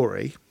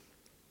story,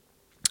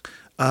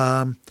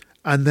 and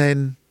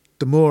then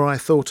the more I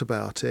thought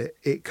about it,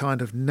 it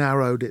kind of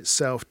narrowed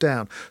itself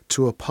down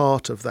to a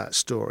part of that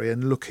story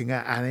and looking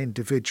at an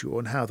individual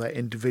and how that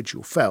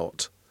individual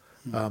felt,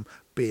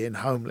 being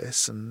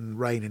homeless and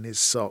rain in his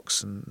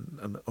socks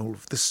and all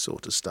of this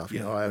sort of stuff. You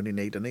know, I only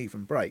need an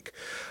even break.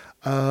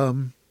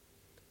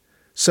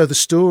 So the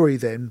story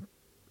then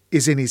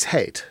is in his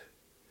head,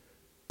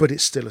 but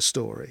it's still a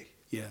story.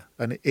 Yeah.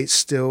 And it's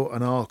still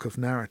an arc of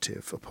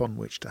narrative upon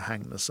which to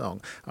hang the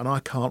song. And I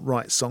can't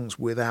write songs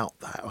without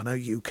that. I know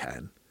you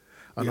can.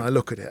 And I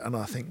look at it and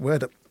I think, where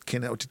the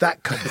hell did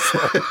that come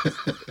from?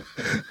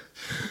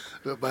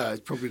 Well,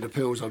 it's probably the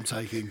pills I'm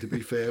taking, to be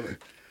fair.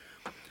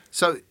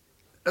 So,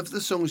 of the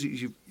songs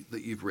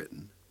that you've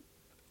written,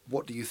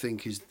 what do you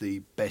think is the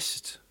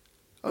best?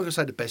 I'm going to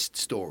say the best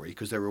story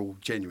because they're all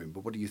genuine.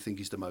 But what do you think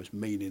is the most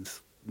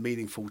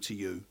meaningful to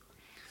you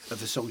of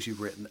the songs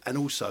you've written? And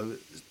also,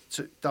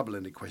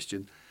 double-ended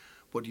question: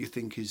 what do you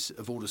think is,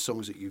 of all the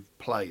songs that you've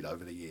played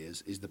over the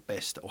years, is the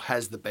best or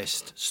has the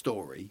best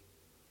story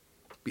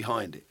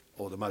behind it,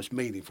 or the most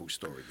meaningful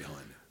story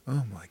behind it?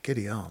 Oh, my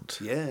giddy aunt.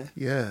 Yeah.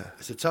 Yeah.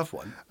 It's a tough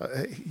one.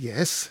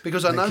 Yes.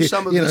 Because I know Thank you.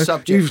 some of You the know,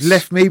 subjects... You've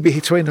left me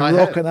between a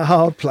rock and a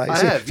hard place.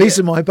 I have, These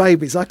yeah. are my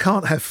babies. I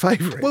can't have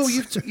favourites. Well,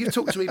 you've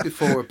talked to me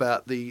before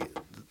about the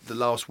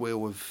last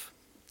will of...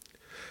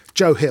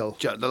 Joe Hill.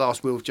 The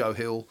last will of Joe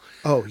Hill.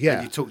 Oh, yeah.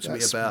 And you talked to me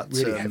That's about...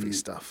 really heavy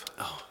stuff.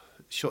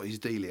 Shot His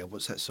Delia.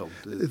 What's that song?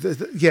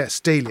 Yes,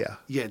 Delia.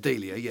 Yeah,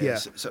 Delia, yeah. Yeah.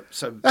 So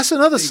that's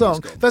another Delia's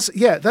song. gone.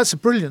 That's a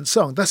brilliant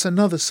song. That's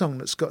another song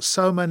that's got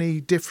so many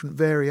different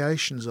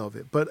variations of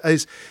it. But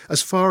as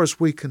far as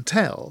we can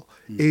tell,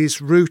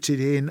 is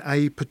rooted in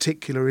a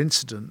particular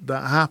incident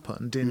that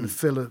happened in the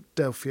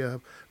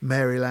Philadelphia,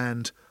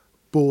 Maryland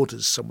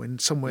borders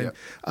somewhere.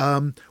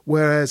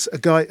 Whereas a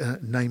guy,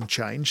 name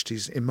changed.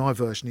 In my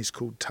version, he's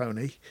called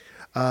Tony.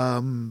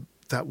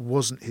 That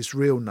wasn't his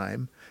real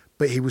name.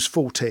 But he was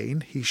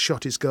 14. He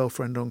shot his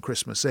girlfriend on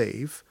Christmas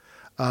Eve,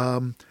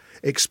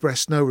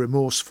 expressed no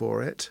remorse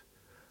for it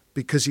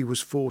because he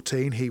was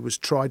 14. He was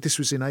tried. This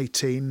was in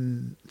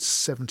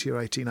 1870 or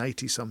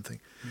 1880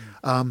 something.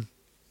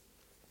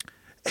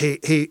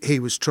 He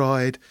was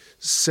tried,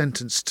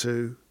 sentenced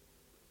to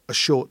a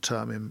short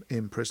term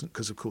in prison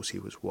because, of course, he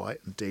was white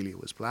and Delia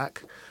was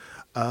black,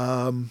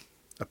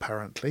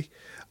 apparently.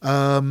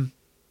 Hadn't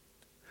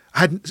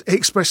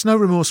expressed no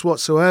remorse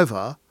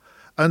whatsoever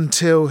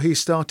until he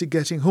started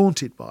getting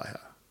haunted by her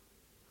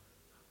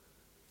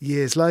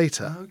years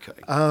later. Okay.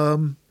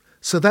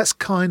 So that's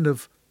kind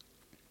of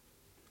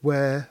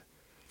where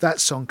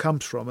that song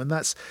comes from. And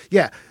that's,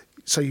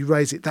 so you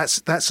raise it, that's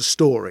a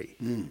story.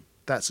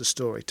 That's a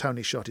story.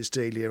 Tony shot his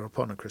Delia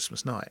upon a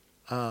Christmas night.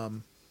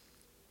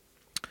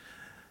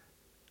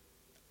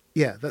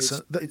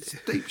 It's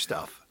deep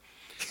stuff.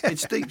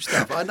 It's deep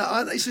stuff. I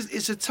know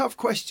it's a tough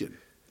question.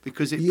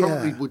 Because it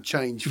probably would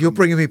change. You're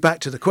bringing me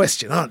back to the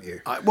question, aren't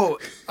you?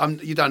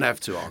 You don't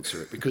have to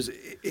answer it because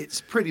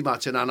it's pretty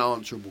much an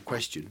unanswerable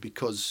question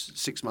because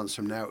 6 months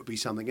from now it would be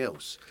something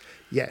else.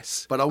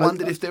 Yes. But I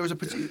wondered if there was a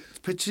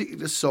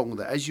particular song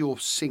that as you're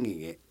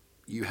singing it,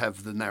 you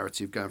have the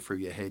narrative going through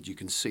your head, you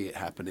can see it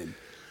happening.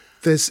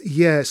 There's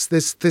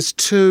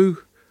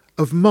two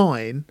of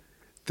mine,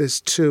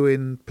 there's two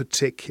in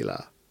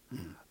particular.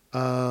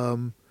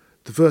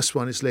 The first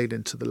one is Lead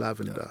Into the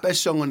Lavender.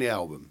 Best song on the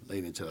album,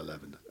 Lead Into the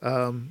Lavender.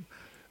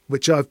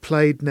 Which I've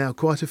played now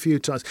quite a few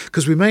times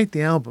because we made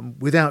the album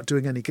without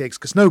doing any gigs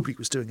because nobody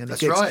was doing any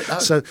gigs. That's right.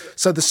 No.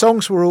 So the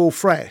songs were all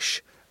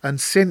fresh, and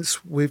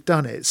since we've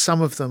done it,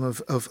 some of them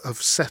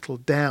have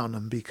settled down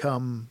and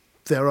become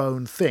their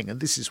own thing, and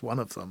this is one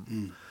of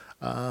them.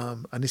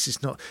 And this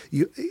is not.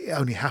 It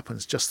only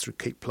happens just through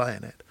keep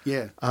playing it.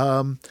 Yeah.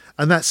 And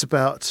that's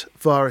about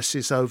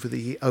viruses over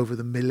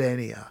the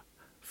millennia.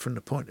 From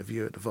the point of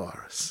view of the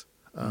virus.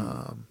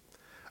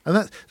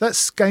 And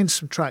that's gained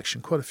some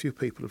traction. Quite a few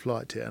people have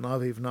liked it, and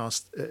I've even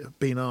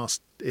been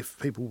asked if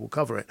people will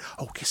cover it.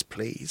 Oh, yes,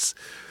 please.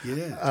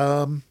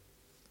 Yeah.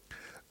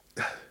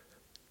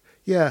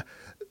 Yeah.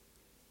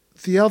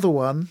 The other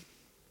one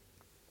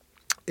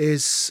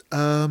is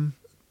about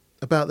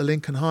the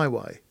Lincoln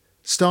Highway.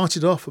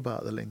 Started off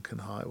about the Lincoln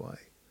Highway.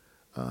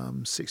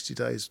 60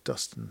 Days,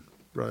 Dustin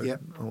Road,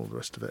 and all the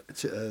rest of it.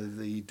 It's,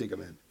 the Digger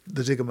Man.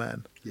 The Digger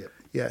Man. Yeah.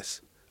 Yes.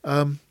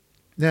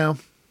 Now,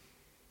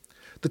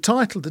 the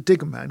title "The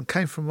Digger Man"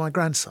 came from my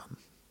grandson,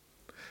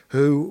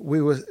 who we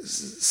were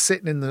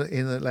sitting in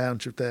the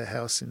lounge of their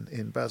house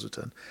in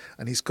Basildon,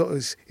 and he's got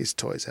his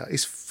toys out.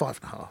 He's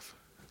 5.5.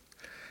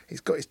 He's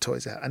got his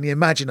toys out, and the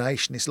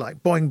imagination is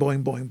like boing,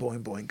 boing, boing,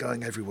 boing, boing,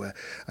 going everywhere.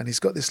 And he's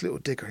got this little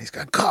digger, and he's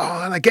going,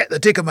 "God, and I get the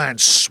Digger Man,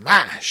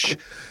 smash!"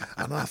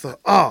 And I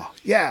thought, "Oh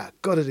yeah,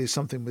 got to do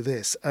something with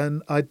this."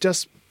 And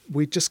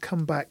we'd just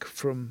come back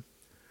from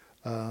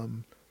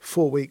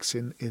 4 weeks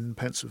in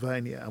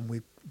Pennsylvania, and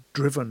we've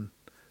driven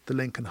the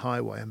Lincoln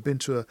Highway and been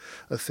to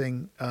a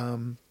thing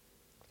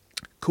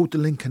called the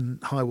Lincoln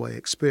Highway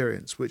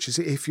Experience, which is,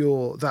 if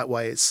you're that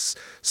way, it's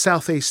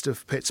southeast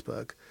of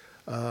Pittsburgh.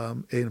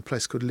 in a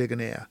place called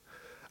Ligonier.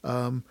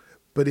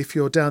 But if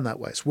you're down that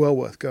way, it's well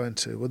worth going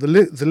to. Well,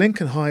 the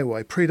Lincoln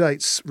Highway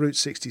predates Route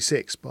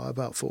 66 by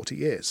about 40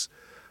 years.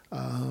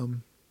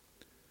 And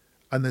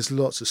there's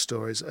lots of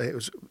stories. It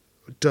was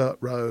dirt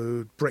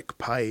road, brick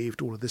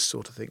paved, all of this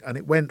sort of thing. And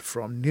it went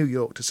from New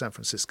York to San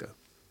Francisco.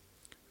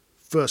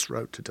 First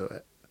road to do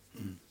it.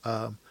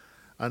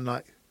 And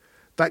like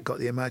that got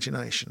the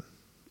imagination.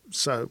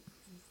 So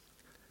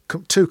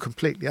two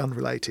completely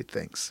unrelated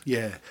things.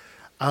 Yeah.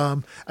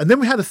 And then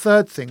we had a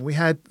third thing. We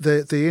had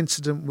the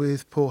incident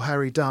with poor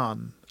Harry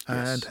Dunn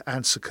and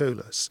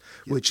Secoulas,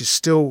 which is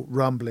still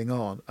rumbling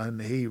on,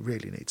 and he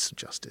really needs some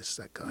justice,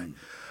 that guy.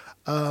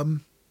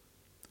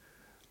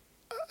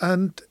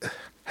 And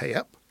hey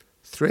up,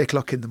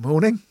 3:00 in the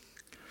morning,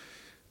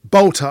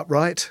 bolt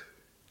upright.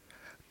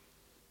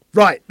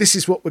 Right, this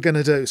is what we're going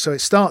to do. So it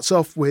starts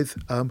off with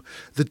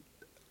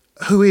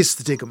who is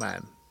the Digger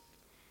Man?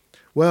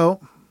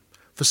 Well,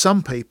 for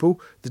some people,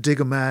 the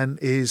Digger Man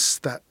is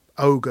that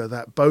ogre,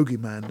 that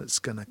bogeyman that's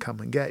going to come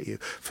and get you.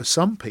 For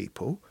some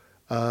people,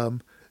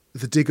 the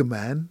Digger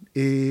Man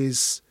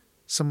is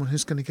someone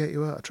who's going to get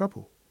you out of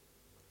trouble.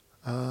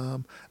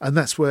 And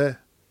that's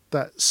where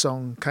that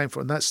song came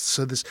from.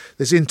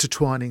 There's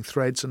intertwining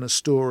threads and a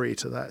story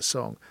to that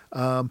song.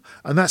 And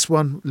that's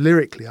one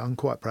lyrically I'm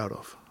quite proud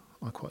of.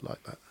 I quite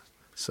like that.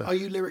 So, are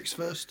you lyrics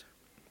first?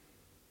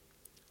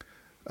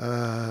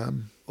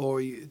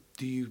 Or do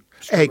you...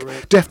 Egg.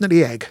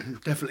 Definitely egg.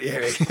 Definitely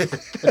egg.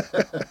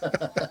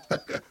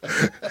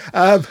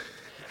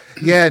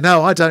 Yeah,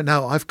 no, I don't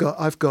know. I've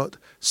got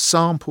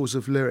samples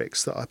of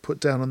lyrics that I put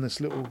down on this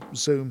little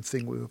Zoom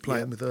thing we were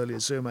playing with earlier,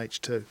 Zoom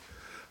H2.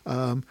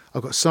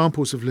 I've got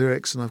samples of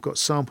lyrics and I've got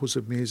samples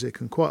of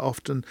music, and quite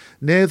often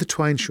near the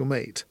twain shall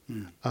meet.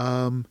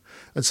 And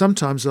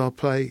sometimes I'll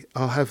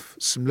have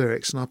some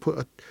lyrics and I'll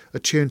put a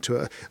tune to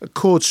it, a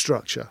chord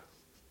structure.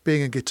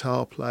 Being a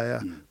guitar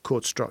player,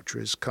 chord structure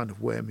is kind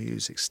of where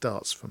music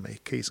starts for me,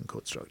 keys and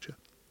chord structure.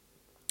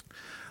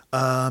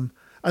 And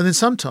then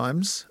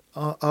sometimes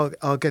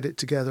I'll get it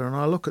together and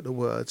I'll look at the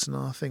words and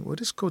I'll think, well,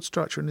 this chord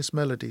structure and this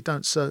melody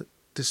don't suit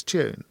this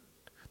tune,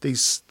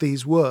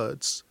 these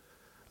words.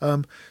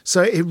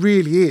 So it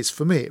really is,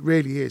 for me, it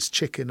really is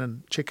chicken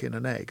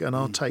and egg, and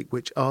I'll take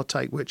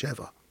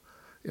whichever.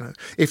 You know,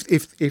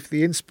 if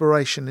the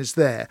inspiration is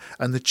there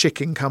and the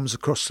chicken comes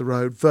across the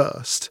road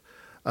first,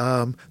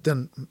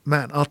 then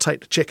man, I'll take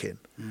the chicken.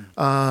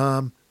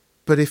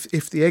 But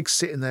if the egg's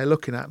sitting there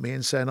looking at me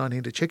and saying I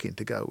need a chicken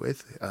to go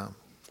with,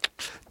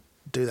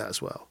 do that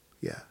as well.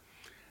 Yeah.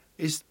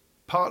 Is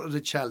part of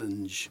the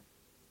challenge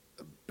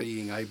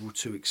being able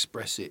to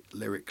express it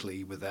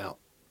lyrically without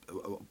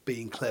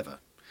being clever,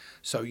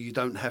 so you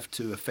don't have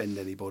to offend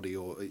anybody,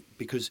 or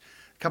because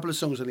a couple of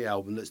songs on the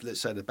album,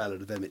 let's say the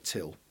Ballad of Emmett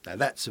Till. Now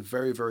that's a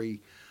very,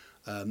 very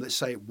let's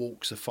say it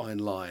walks a fine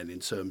line in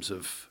terms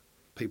of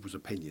people's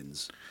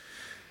opinions,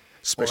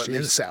 especially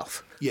in the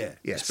South. Yeah,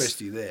 yes,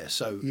 especially there.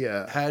 So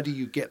yeah, how do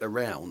you get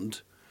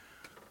around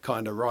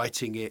kind of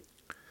writing it?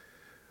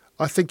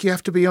 I think you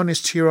have to be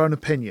honest to your own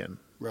opinion.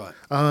 Right.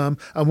 And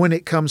when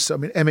it comes to, I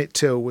mean, Emmett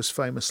Till was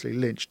famously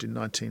lynched in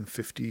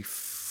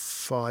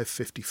 1955,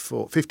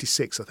 54,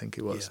 56, I think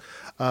it was.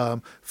 Yeah.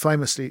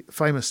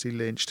 Famously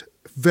lynched.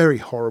 Very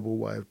horrible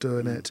way of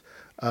doing it.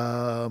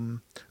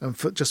 And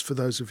just for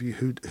those of you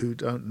who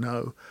don't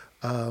know,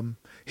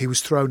 he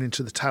was thrown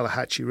into the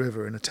Tallahatchie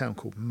River in a town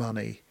called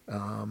Money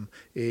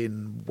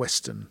in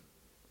western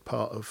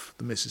part of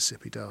the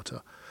Mississippi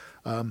Delta.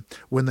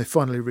 When they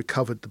finally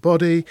recovered the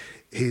body,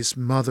 his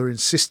mother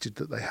insisted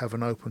that they have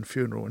an open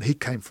funeral, and he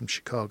came from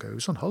Chicago. He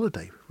was on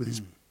holiday with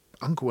his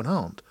uncle and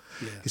aunt.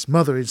 Yeah. His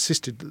mother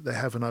insisted that they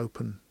have an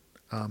open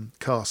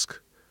cask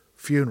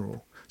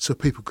funeral so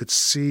people could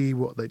see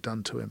what they'd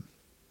done to him.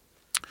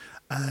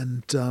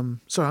 And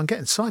sorry, I'm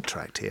getting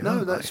sidetracked here.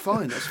 No, that's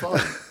fine. That's fine.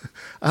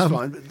 That's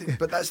fine.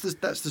 But that's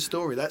the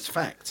story. That's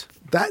fact.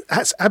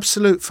 That's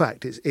absolute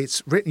fact.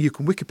 It's written. You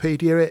can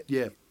Wikipedia it.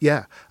 Yeah.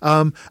 Yeah.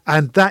 And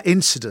that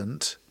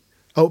incident.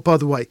 Oh, by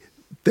the way,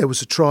 there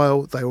was a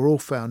trial. They were all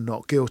found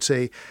not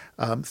guilty.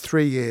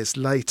 3 years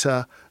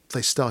later,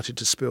 they started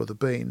to spill the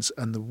beans,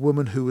 and the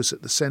woman who was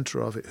at the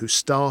centre of it, who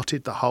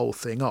started the whole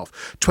thing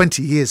off,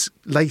 20 years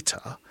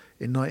later,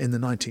 in the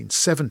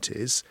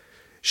 1970s.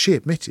 She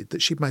admitted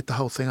that she'd made the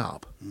whole thing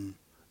up.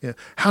 Yeah.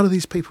 How do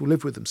these people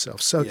live with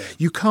themselves? So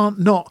you can't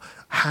not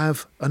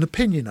have an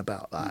opinion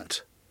about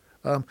that,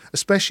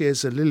 especially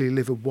as a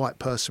lily-livered white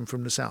person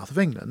from the south of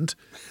England.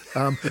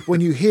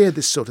 When you hear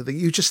this sort of thing,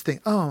 you just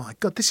think, oh, my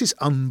God, this is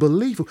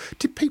unbelievable.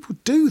 Did people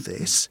do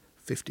this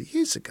 50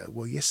 years ago?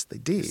 Well, yes, they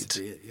did. Yes,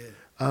 they did,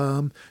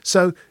 yeah.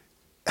 So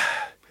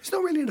it's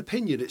not really an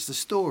opinion, it's the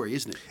story,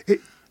 isn't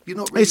it? You're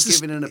not really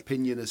giving an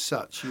opinion as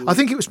such. I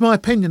think it was my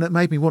opinion that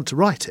made me want to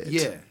write it.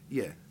 Yeah,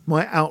 yeah.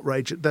 My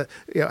outrage at that,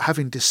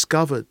 having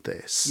discovered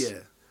this,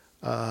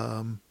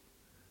 that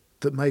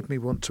made me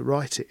want to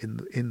write it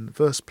in the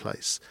first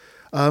place.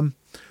 But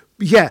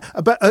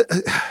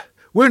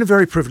we're in a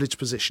very privileged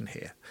position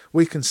here.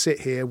 We can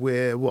sit here.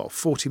 We're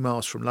 40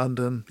 miles from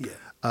London.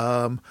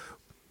 Yeah.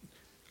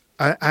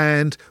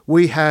 And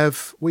we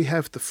have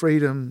the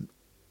freedom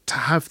to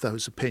have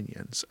those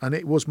opinions, and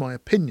it was my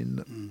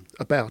opinion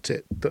about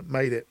it that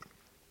made it.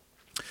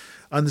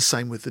 And the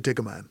same with the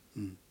Digger Man.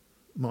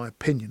 My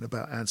opinion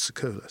about Anne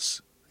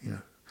Secoulis,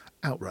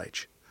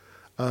 outrage.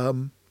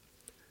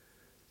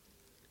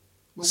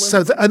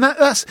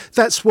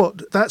 That's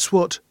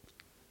what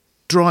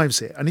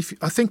drives it. And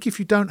I think if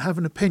you don't have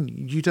an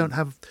opinion, you don't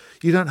have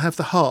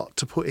the heart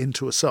to put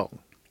into a song.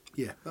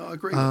 Yeah, I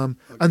agree. And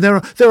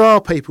there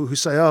are people who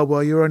say, "Oh,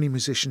 well, you're only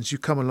musicians. You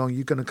come along,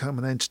 you're going to come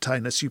and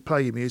entertain us. You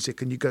play your music,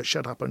 and you go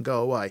shut up and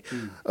go away."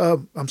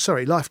 I'm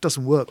sorry, life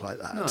doesn't work like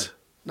that.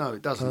 No,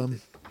 it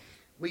doesn't.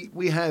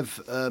 We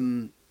have.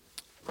 I'm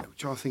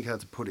trying to think how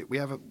to put it.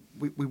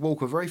 We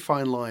walk a very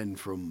fine line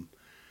from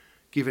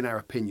giving our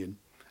opinion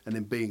and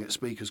then being at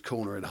Speaker's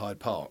Corner in Hyde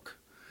Park.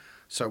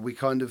 So we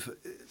kind of,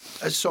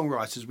 as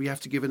songwriters, we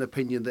have to give an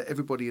opinion that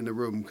everybody in the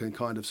room can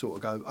kind of sort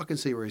of go, I can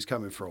see where he's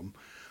coming from,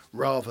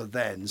 rather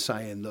than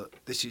saying,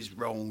 look, this is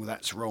wrong,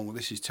 that's wrong,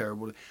 this is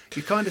terrible.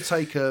 You kind of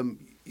take, you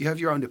have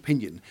your own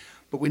opinion,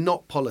 but we're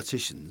not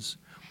politicians,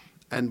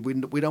 and we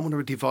don't want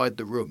to divide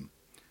the room.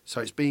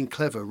 So it's being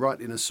clever,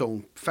 writing a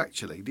song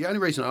factually. The only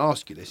reason I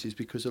ask you this is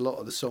because a lot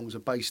of the songs are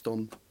based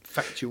on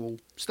factual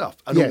stuff,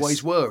 and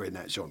always were in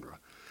that genre.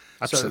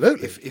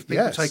 Absolutely. So if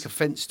people take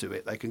offence to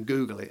it, they can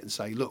Google it and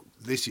say, look,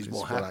 this is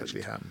what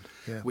actually happened.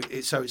 Yeah.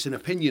 So it's an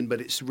opinion, but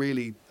it's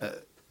really,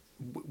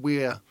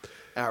 we're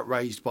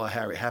outraged by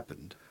how it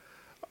happened.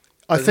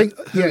 I think,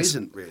 who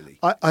isn't really?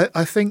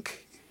 I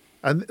think,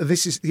 and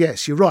this is,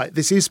 yes, you're right,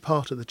 this is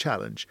part of the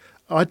challenge.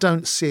 I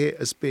don't see it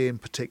as being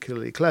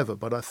particularly clever,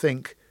 but I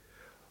think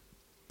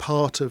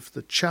part of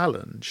the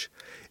challenge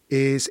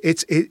is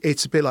it's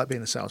a bit like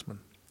being a salesman.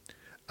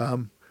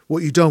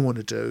 What you don't want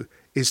to do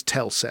is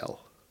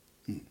sell.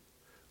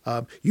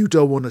 You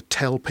don't want to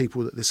tell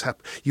people that this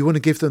happened. You want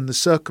to give them the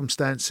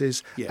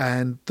circumstances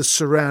and the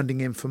surrounding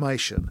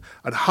information,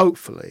 and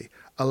hopefully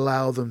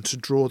allow them to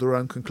draw their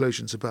own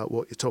conclusions about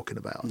what you're talking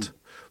about,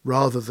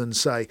 rather than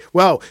say,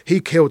 well, he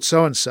killed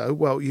so-and-so.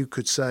 Well, you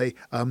could say,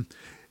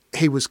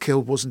 he was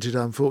killed, wasn't it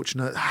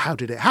unfortunate? How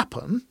did it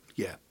happen?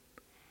 Yeah.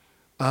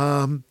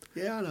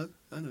 Yeah,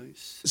 I know.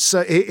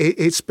 So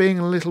it's being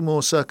a little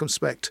more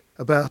circumspect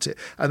about it.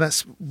 And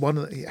that's one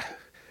of the...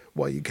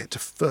 why you get to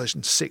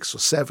version 6 or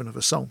 7 of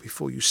a song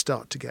before you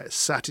start to get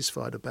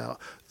satisfied about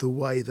the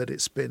way that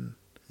it's been.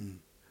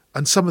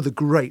 And some of the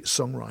great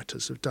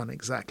songwriters have done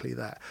exactly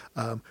that.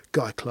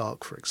 Guy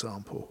Clark, for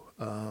example,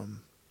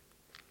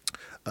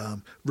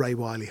 Ray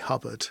Wiley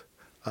Hubbard,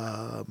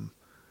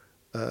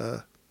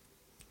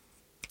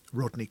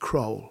 Rodney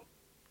Crowell.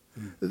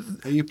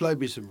 And you played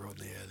me some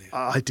Rodney earlier.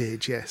 I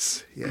did,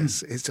 yes.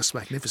 It's just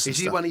magnificent.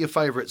 Is he one of your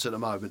favourites at the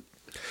moment?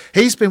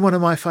 He's been one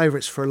of my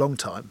favourites for a long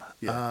time.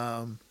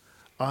 Yeah.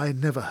 I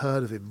never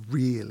heard of him,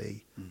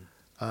 really.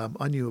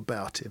 I knew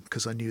about him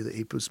because I knew that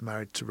he was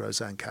married to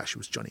Roseanne Cash, who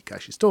was Johnny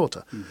Cash's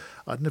daughter.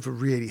 I'd never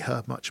really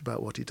heard much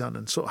about what he'd done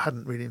and sort of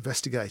hadn't really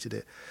investigated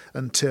it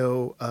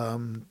until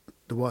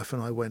the wife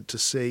and I went to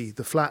see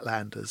the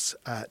Flatlanders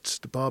at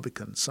the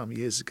Barbican some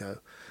years ago.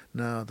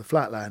 Now, the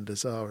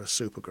Flatlanders are a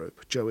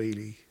supergroup. Joe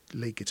Ely,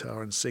 lead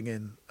guitar and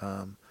singing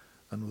and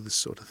all this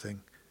sort of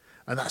thing.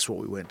 And that's what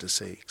we went to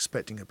see,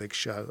 expecting a big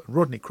show. And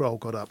Rodney Crowell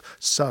got up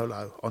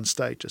solo on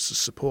stage as a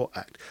support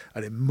act.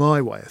 And in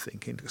my way of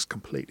thinking, just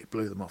completely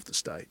blew them off the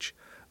stage.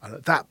 And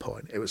at that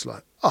point, it was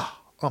like,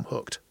 I'm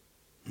hooked.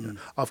 You know,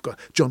 I've got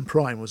John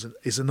Prine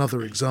is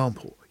another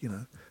example.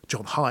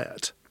 John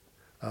Hyatt.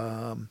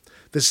 There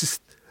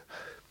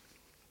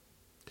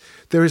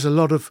is a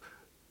lot of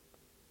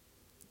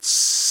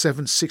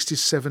 60s,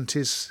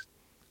 70s,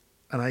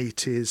 and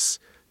 80s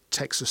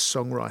Texas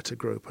songwriter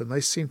group, and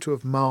they seem to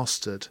have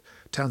mastered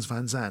Townes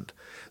Van Zandt.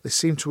 They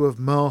seem to have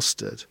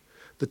mastered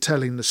the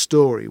telling the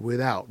story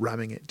without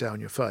ramming it down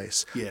your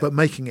face, but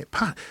making it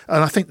and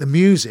I think the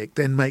music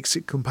then makes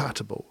it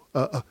compatible.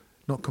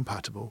 Not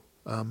compatible.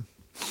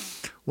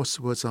 What's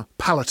the word?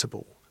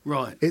 Palatable.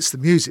 Right. It's the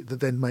music that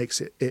then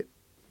makes it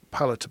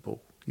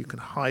palatable. You can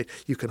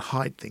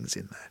hide things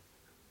in there.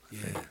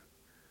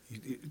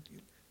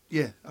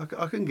 Yeah.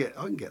 I can get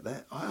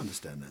that. I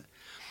understand that.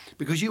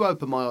 Because you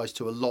open my eyes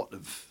to a lot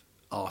of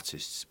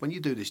artists. When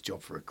you do this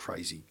job for a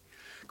crazy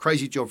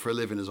job for a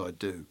living as I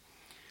do,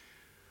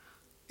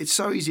 it's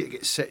so easy to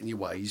get set in your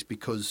ways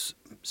because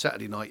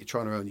Saturday night you're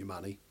trying to earn your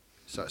money.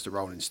 So it's the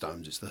Rolling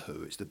Stones, it's the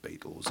Who, it's the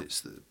Beatles,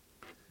 it's the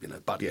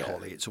Buddy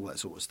Holly, it's all that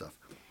sort of stuff.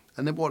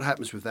 And then what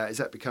happens with that is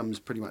that becomes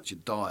pretty much your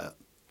diet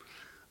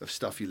of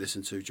stuff you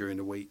listen to during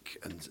the week.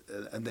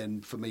 And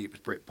then for me it was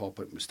Britpop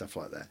and stuff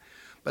like that.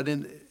 But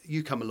then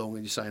you come along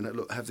and you're saying,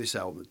 look, have this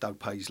album, Doug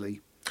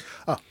Paisley.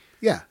 Oh,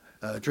 yeah.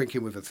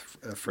 Drinking with a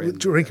Friend.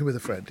 Drinking with a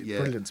Friend.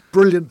 Yeah.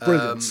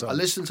 Brilliant song. I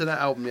listened to that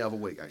album the other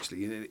week,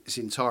 actually, in its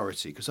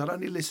entirety, because I'd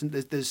only listened.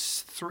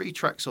 There's 3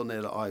 tracks on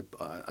there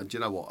that and do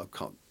you know what? I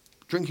can't.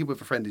 Drinking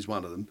with a Friend is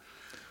one of them.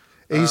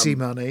 Easy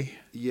Money.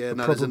 Yeah,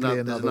 no, there's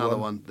another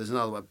one. There's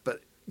another one.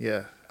 But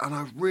yeah, and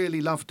I really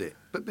loved it.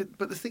 But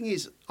the thing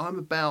is, I'm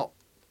about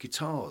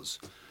guitars.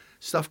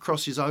 Stuff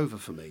crosses over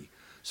for me.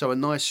 So a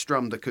nice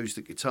strummed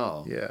acoustic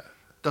guitar. Yeah.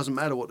 Doesn't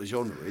matter what the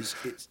genre is.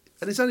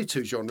 And it's only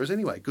two genres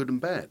anyway, good and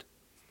bad.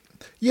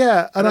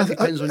 Yeah, And that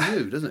depends on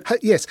you, doesn't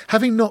it? Yes,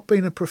 having not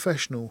been a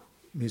professional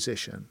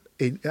musician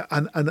and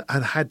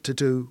had to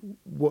do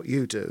what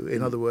you do,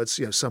 in other words,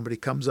 somebody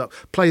comes up,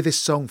 play this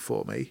song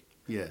for me.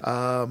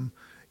 Yeah.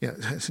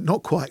 It's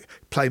not quite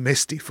play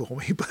Misty for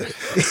me, but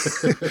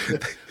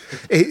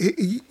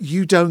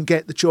you don't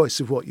get the choice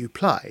of what you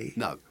play.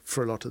 No.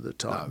 For a lot of the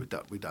time.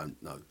 No, we don't.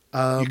 No.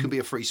 You can be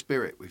a free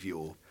spirit with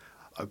your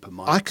open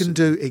mics. I can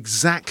do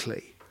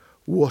exactly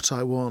what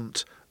I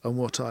want and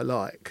what I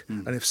like.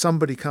 And if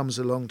somebody comes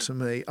along to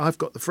me, I've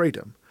got the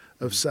freedom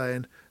of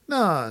saying,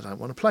 no, I don't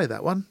want to play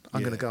that one.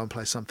 I'm going to go and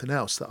play something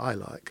else that I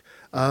like.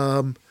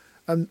 And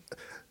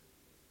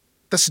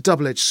that's a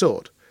double-edged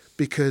sword,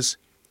 because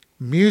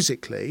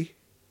musically,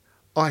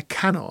 I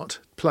cannot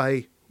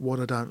play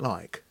what I don't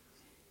like.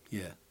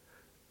 Yeah.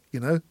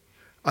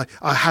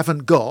 I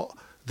haven't got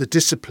the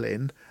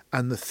discipline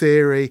and the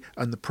theory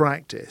and the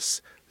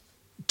practice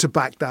to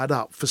back that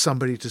up for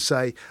somebody to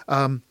say,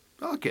 I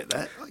get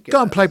that.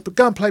 go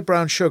and play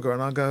Brown Sugar,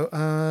 and I go,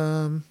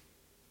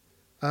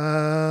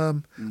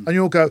 and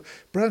you'll go,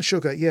 Brown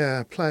Sugar,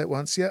 yeah, play it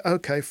once, yeah,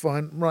 okay,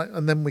 fine, right,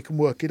 and then we can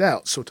work it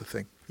out, sort of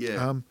thing.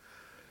 Yeah.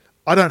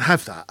 I don't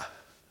have that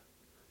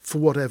for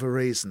whatever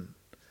reason.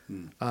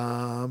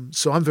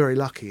 So I'm very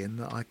lucky in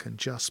that I can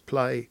just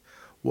play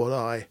what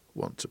I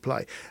want to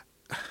play.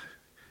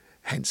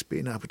 Hence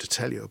being able to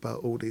tell you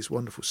about all these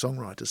wonderful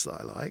songwriters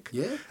that I like.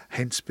 Yeah.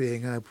 Hence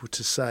being able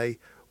to say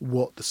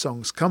what the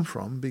songs come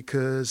from,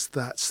 because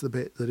that's the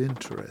bit that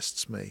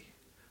interests me.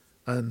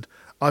 And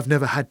I've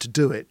never had to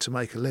do it to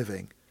make a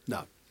living.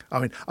 No. I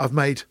mean, I've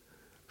made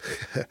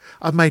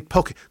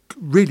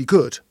really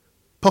good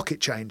pocket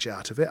change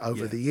out of it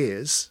over the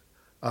years.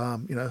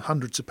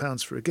 Hundreds of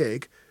pounds for a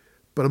gig,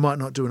 but I might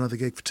not do another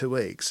gig for 2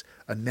 weeks.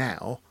 And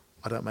now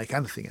I don't make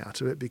anything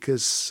out of it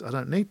because I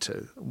don't need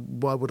to.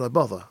 Why would I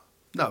bother?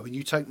 No, and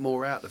you take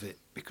more out of it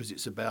because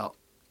it's about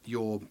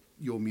your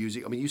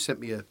music. I mean, you sent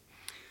me a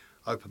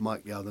open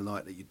mic the other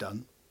night that you'd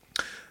done.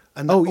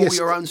 And all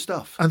your own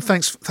stuff. And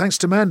thanks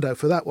to Mando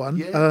for that one.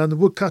 Yeah. The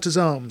Woodcutter's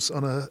Arms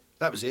on a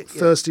that was it,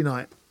 Thursday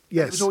night.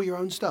 Yes. It was all your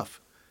own stuff.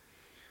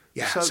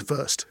 Yeah, so it's a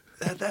first.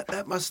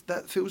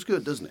 That feels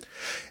good, doesn't it?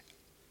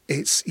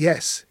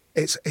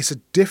 It's a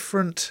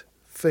different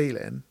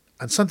feeling,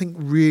 and something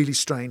really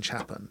strange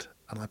happened,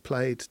 and I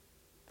played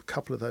a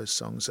couple of those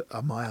songs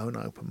at my own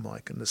open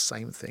mic, and the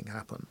same thing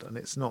happened, and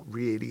it's not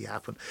really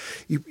happened.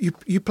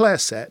 You play a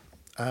set,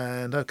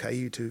 and okay,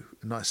 you do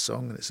a nice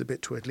song, and it's a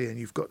bit twiddly, and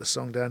you've got the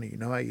song down, and you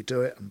know how you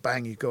do it, and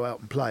bang, you go out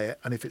and play it.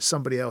 And if it's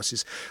somebody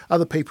else's,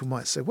 other people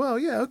might say, well,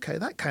 yeah, okay,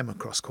 that came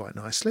across quite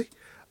nicely.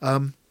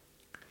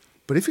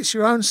 But if it's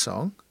your own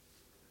song,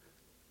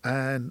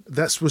 and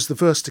that was the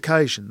first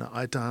occasion that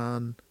I'd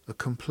done a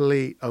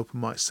complete open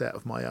mic set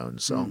of my own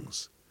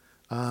songs.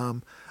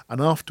 And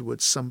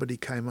afterwards, somebody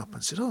came up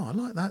and said, oh, I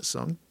like that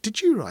song.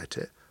 Did you write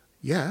it?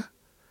 Yeah.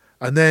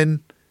 And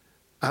then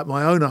at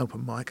my own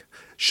open mic,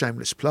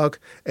 shameless plug,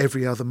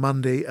 every other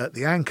Monday at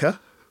the Anchor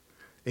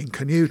in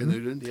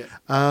Canewdon,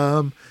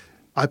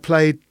 I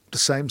played the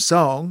same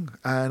song,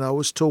 and I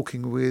was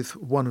talking with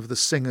one of the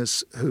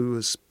singers who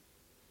was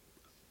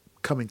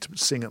coming to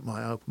sing at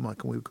my open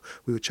mic, and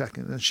we were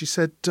chatting, and she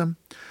said,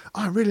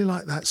 I really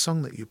like that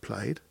song that you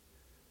played.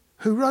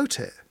 Who wrote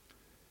it?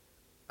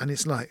 And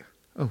it's like,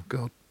 oh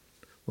God,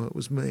 well, it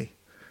was me.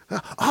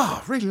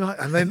 Really like,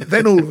 and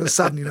then all of a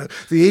sudden,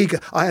 the ego,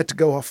 I had to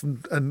go off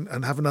and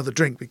have another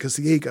drink because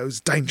the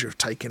ego's danger of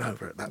taking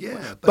over at that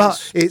point.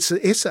 But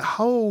it's a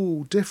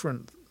whole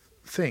different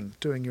thing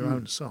doing your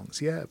own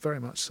songs. Yeah, very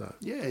much so.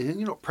 Yeah, and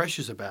you're not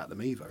precious about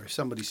them either. If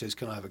somebody says,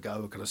 can I have a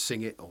go, or can I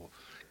sing it, or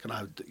can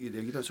I, you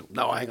don't say,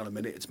 no, hang on a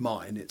minute, it's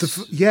mine.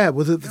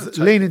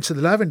 Lean Into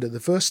the Lavender,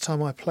 the first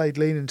time I played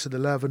Lean Into the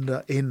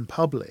Lavender in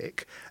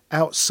public,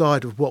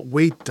 outside of what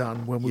we'd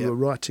done when we were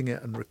writing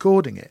it and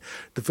recording it,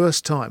 the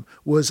first time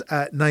was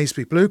at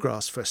Naseby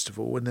Bluegrass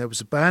Festival when there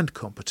was a band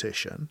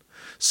competition.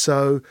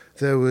 So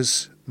there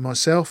was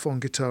myself on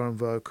guitar and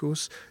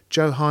vocals,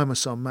 Joe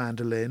Hymas on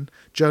mandolin,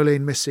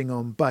 Jolene Missing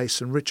on bass,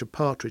 and Richard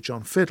Partridge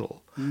on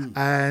fiddle.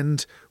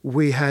 And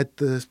we had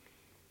the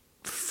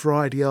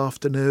Friday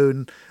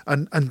afternoon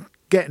and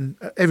getting,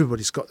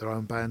 everybody's got their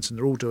own bands and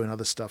they're all doing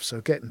other stuff,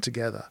 so getting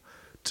together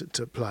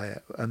to play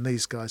it. And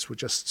these guys were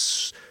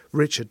just,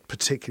 Richard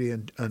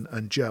particularly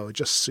and Joe are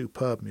just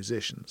superb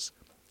musicians.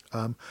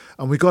 And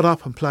we got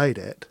up and played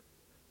it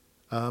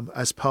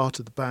as part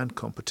of the band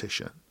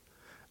competition,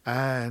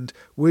 and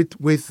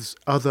with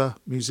other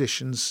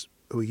musicians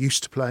who were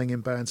used to playing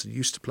in bands and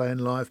used to playing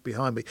live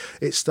behind me,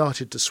 it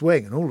started to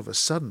swing, and all of a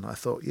sudden I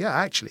thought, yeah,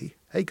 actually,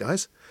 hey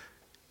guys,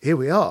 here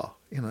we are,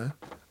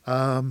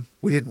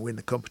 we didn't win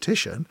the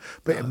competition,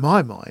 but in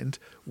my mind,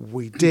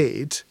 we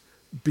did,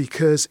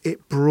 because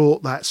it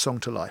brought that song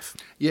to life.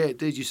 Yeah, it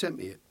did. You sent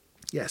me it.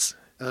 Yes.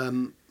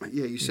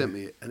 You sent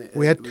me it.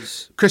 And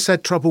Chris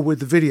had trouble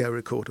with the video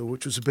recorder,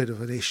 which was a bit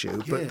of an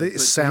issue, but the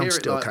sound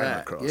still came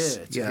across.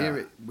 Yeah, to hear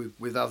it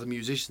with other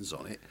musicians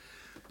on it.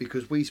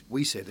 because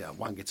we said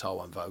one guitar,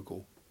 one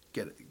vocal,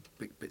 get it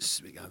a bit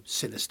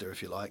sinister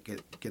if you like,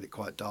 get it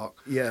quite dark.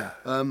 Yeah.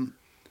 And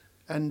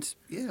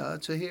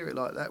to hear it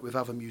like that with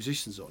other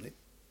musicians on it,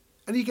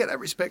 and you get that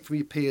respect from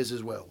your peers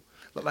as well.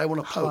 Like they want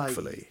to play.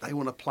 Hopefully. They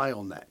want to play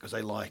on that because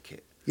they like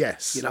it.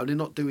 Yes. You know, they're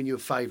not doing you a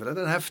favour. They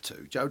don't have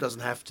to. Joe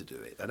doesn't have to do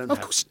it. They don't. Of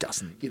course he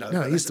doesn't. You know,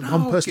 no, he's the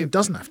one person who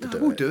doesn't have to do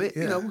it. We'll do it.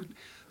 Yeah. You know,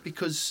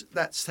 because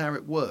that's how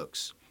it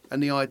works,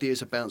 and the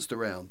ideas are bounced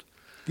around.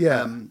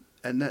 Yeah.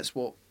 And that's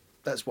what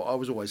I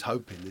was always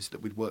hoping, is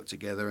that we'd work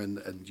together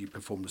and you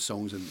perform the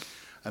songs,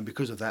 and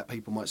because of that,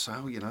 people might say,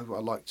 oh, you know, I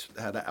liked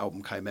how that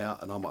album came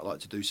out, and I might like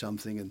to do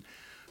something. And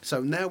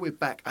so now we're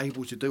back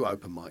able to do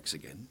open mics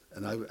again,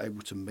 and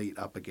able to meet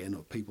up again,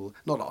 or people.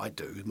 Not that I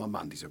do. My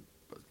Mondays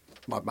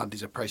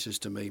are precious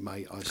to me,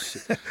 mate.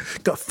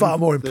 Got far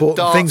more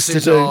important things to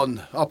do.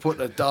 I'll put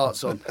the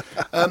darts on.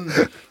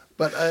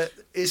 But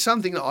it's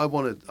something that I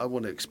want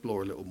to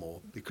explore a little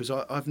more, because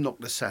I've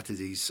knocked the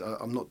Saturdays.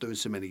 I'm not doing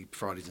so many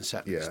Fridays and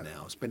Saturdays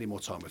now. I'm spending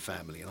more time with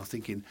family, and I'm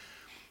thinking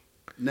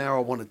now I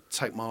want to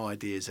take my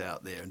ideas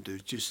out there and do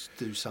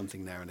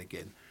something now and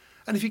again.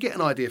 And if you get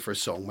an idea for a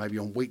song, maybe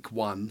on week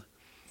 1,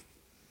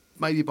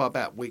 maybe by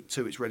about week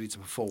 2 it's ready to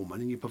perform,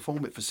 and then you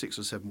perform it for 6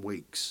 or 7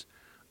 weeks,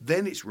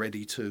 then it's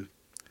ready to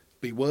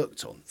be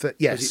worked on.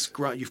 Yes. It's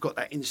great. You've got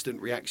that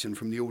instant reaction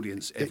from the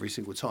audience every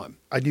single time.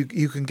 And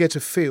you can get a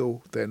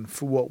feel then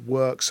for what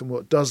works and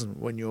what doesn't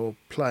when you're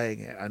playing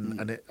it.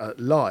 And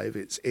live,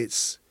 it's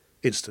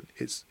instant.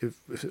 It's a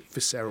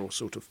visceral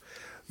sort of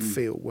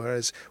feel.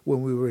 Whereas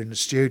when we were in the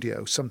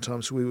studio,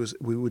 sometimes we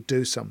would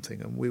do something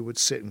and we would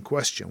sit and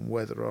question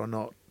whether or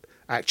not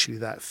actually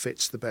that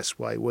fits the best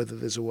way, whether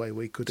there's a way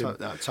we could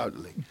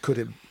totally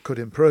could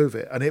improve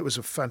it. And it was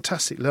a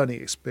fantastic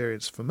learning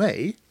experience for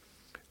me.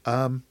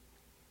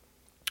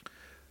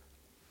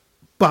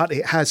 But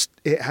it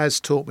has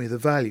taught me the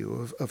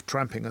value of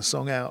tramping a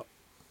song out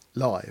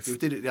live. We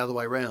did it the other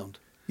way round.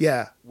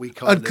 Yeah,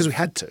 because we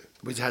had to.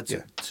 We had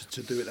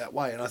to do it that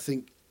way, and I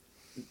think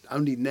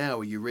only now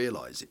are you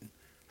realising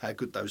how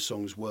good those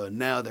songs were.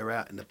 Now they're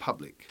out in the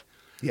public,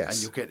 yes,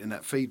 and you're getting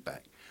that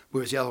feedback.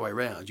 Whereas the other way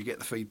around, you get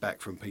the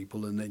feedback from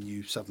people, and then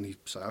you suddenly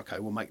say, "Okay,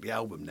 we'll make the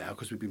album now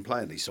because we've been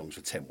playing these songs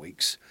for 10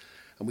 weeks,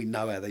 and we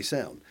know how they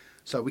sound."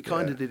 So we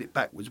kind of did it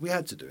backwards. We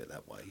had to do it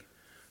that way.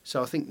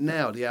 So I think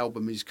now the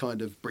album is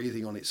kind of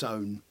breathing on its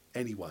own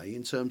anyway,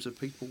 in terms of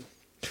people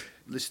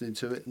listening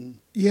to it and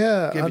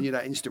giving you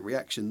that instant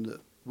reaction that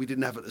we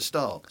didn't have at the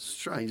start. It's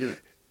strange, isn't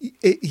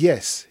it?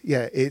 Yes,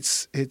 yeah.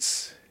 It's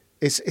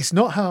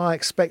not how I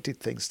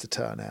expected things to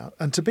turn out.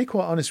 And to be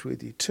quite honest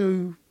with you,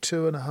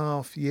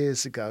 2.5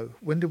 years ago,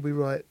 when did we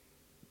write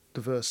the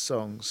verse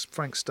songs?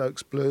 Frank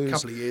Stokes Blues. A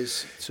couple of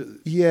years.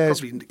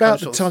 About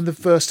the time the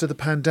first of the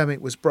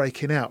pandemic was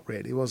breaking out,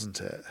 really,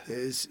 wasn't it?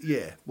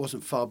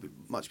 Wasn't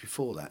much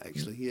before that,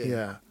 actually.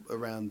 Yeah.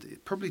 Around,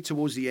 probably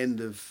towards the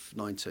end of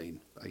 19.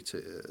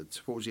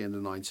 Towards the end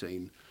of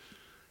 19.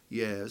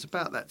 Yeah, it was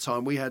about that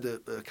time. We had a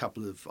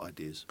couple of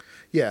ideas.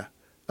 Yeah.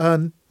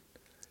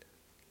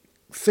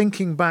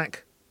 Thinking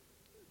back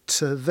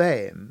to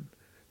then,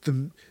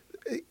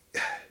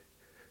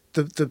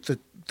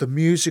 the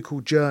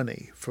musical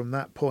journey from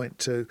that point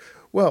to,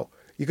 well,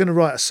 you're going to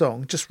write a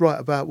song, just write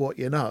about what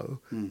you know,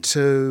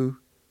 to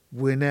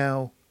we're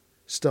now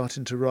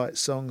starting to write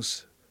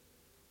songs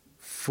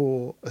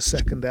for a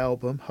second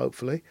album,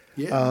 hopefully.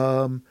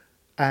 Yeah.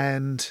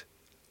 And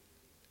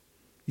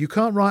you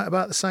can't write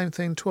about the same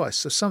thing twice.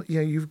 So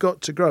you've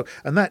got to grow.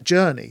 And that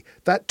journey,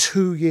 that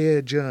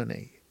 2-year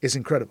journey, is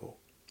incredible.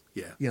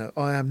 Yeah.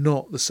 I am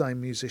not the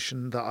same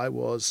musician that I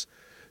was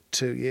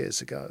 2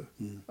 years ago.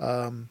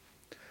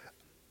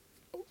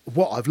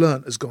 What I've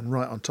learned has gone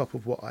right on top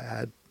of what I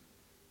had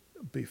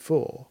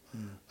before.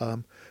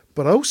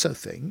 But I also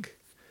think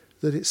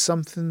that it's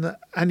something that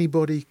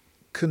anybody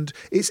can...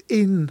 It's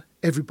in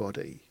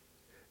everybody.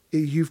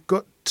 You've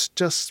got to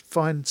just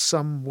find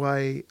some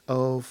way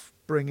of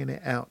bringing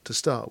it out to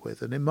start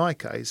with. And in my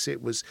case,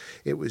 it was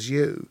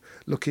you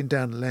looking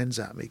down the lens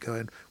at me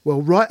going,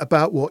 well, write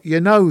about what you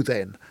know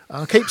then.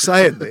 I keep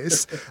saying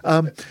this.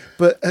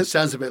 But it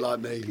sounds a bit like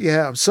me.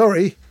 Yeah, I'm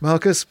sorry,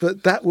 Marcus,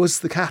 but that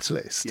was the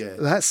catalyst. Yeah.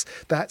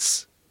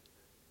 That's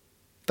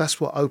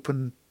what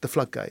opened the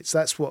floodgates.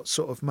 That's what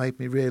sort of made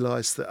me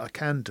realise that I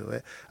can do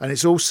it. And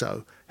it's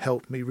also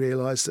helped me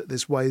realise that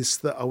there's ways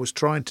that I was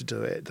trying to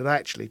do it that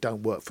actually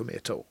don't work for me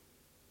at all.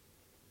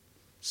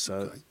 So...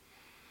 Okay.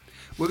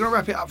 We're going to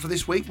wrap it up for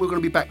this week. We're going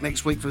to be back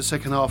next week for the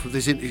second half of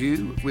this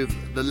interview with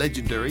the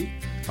legendary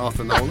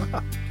Arthur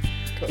Nolan.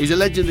 He's a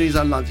legend in his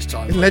own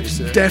lunchtime.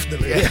 Legend,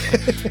 definitely. Yeah.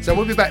 So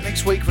we'll be back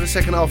next week for the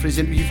second half of this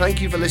interview.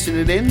 Thank you for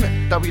listening in.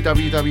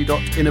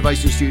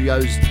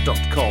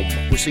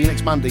 www.innovationstudios.com. We'll see you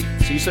next Monday.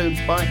 See you soon.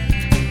 Bye.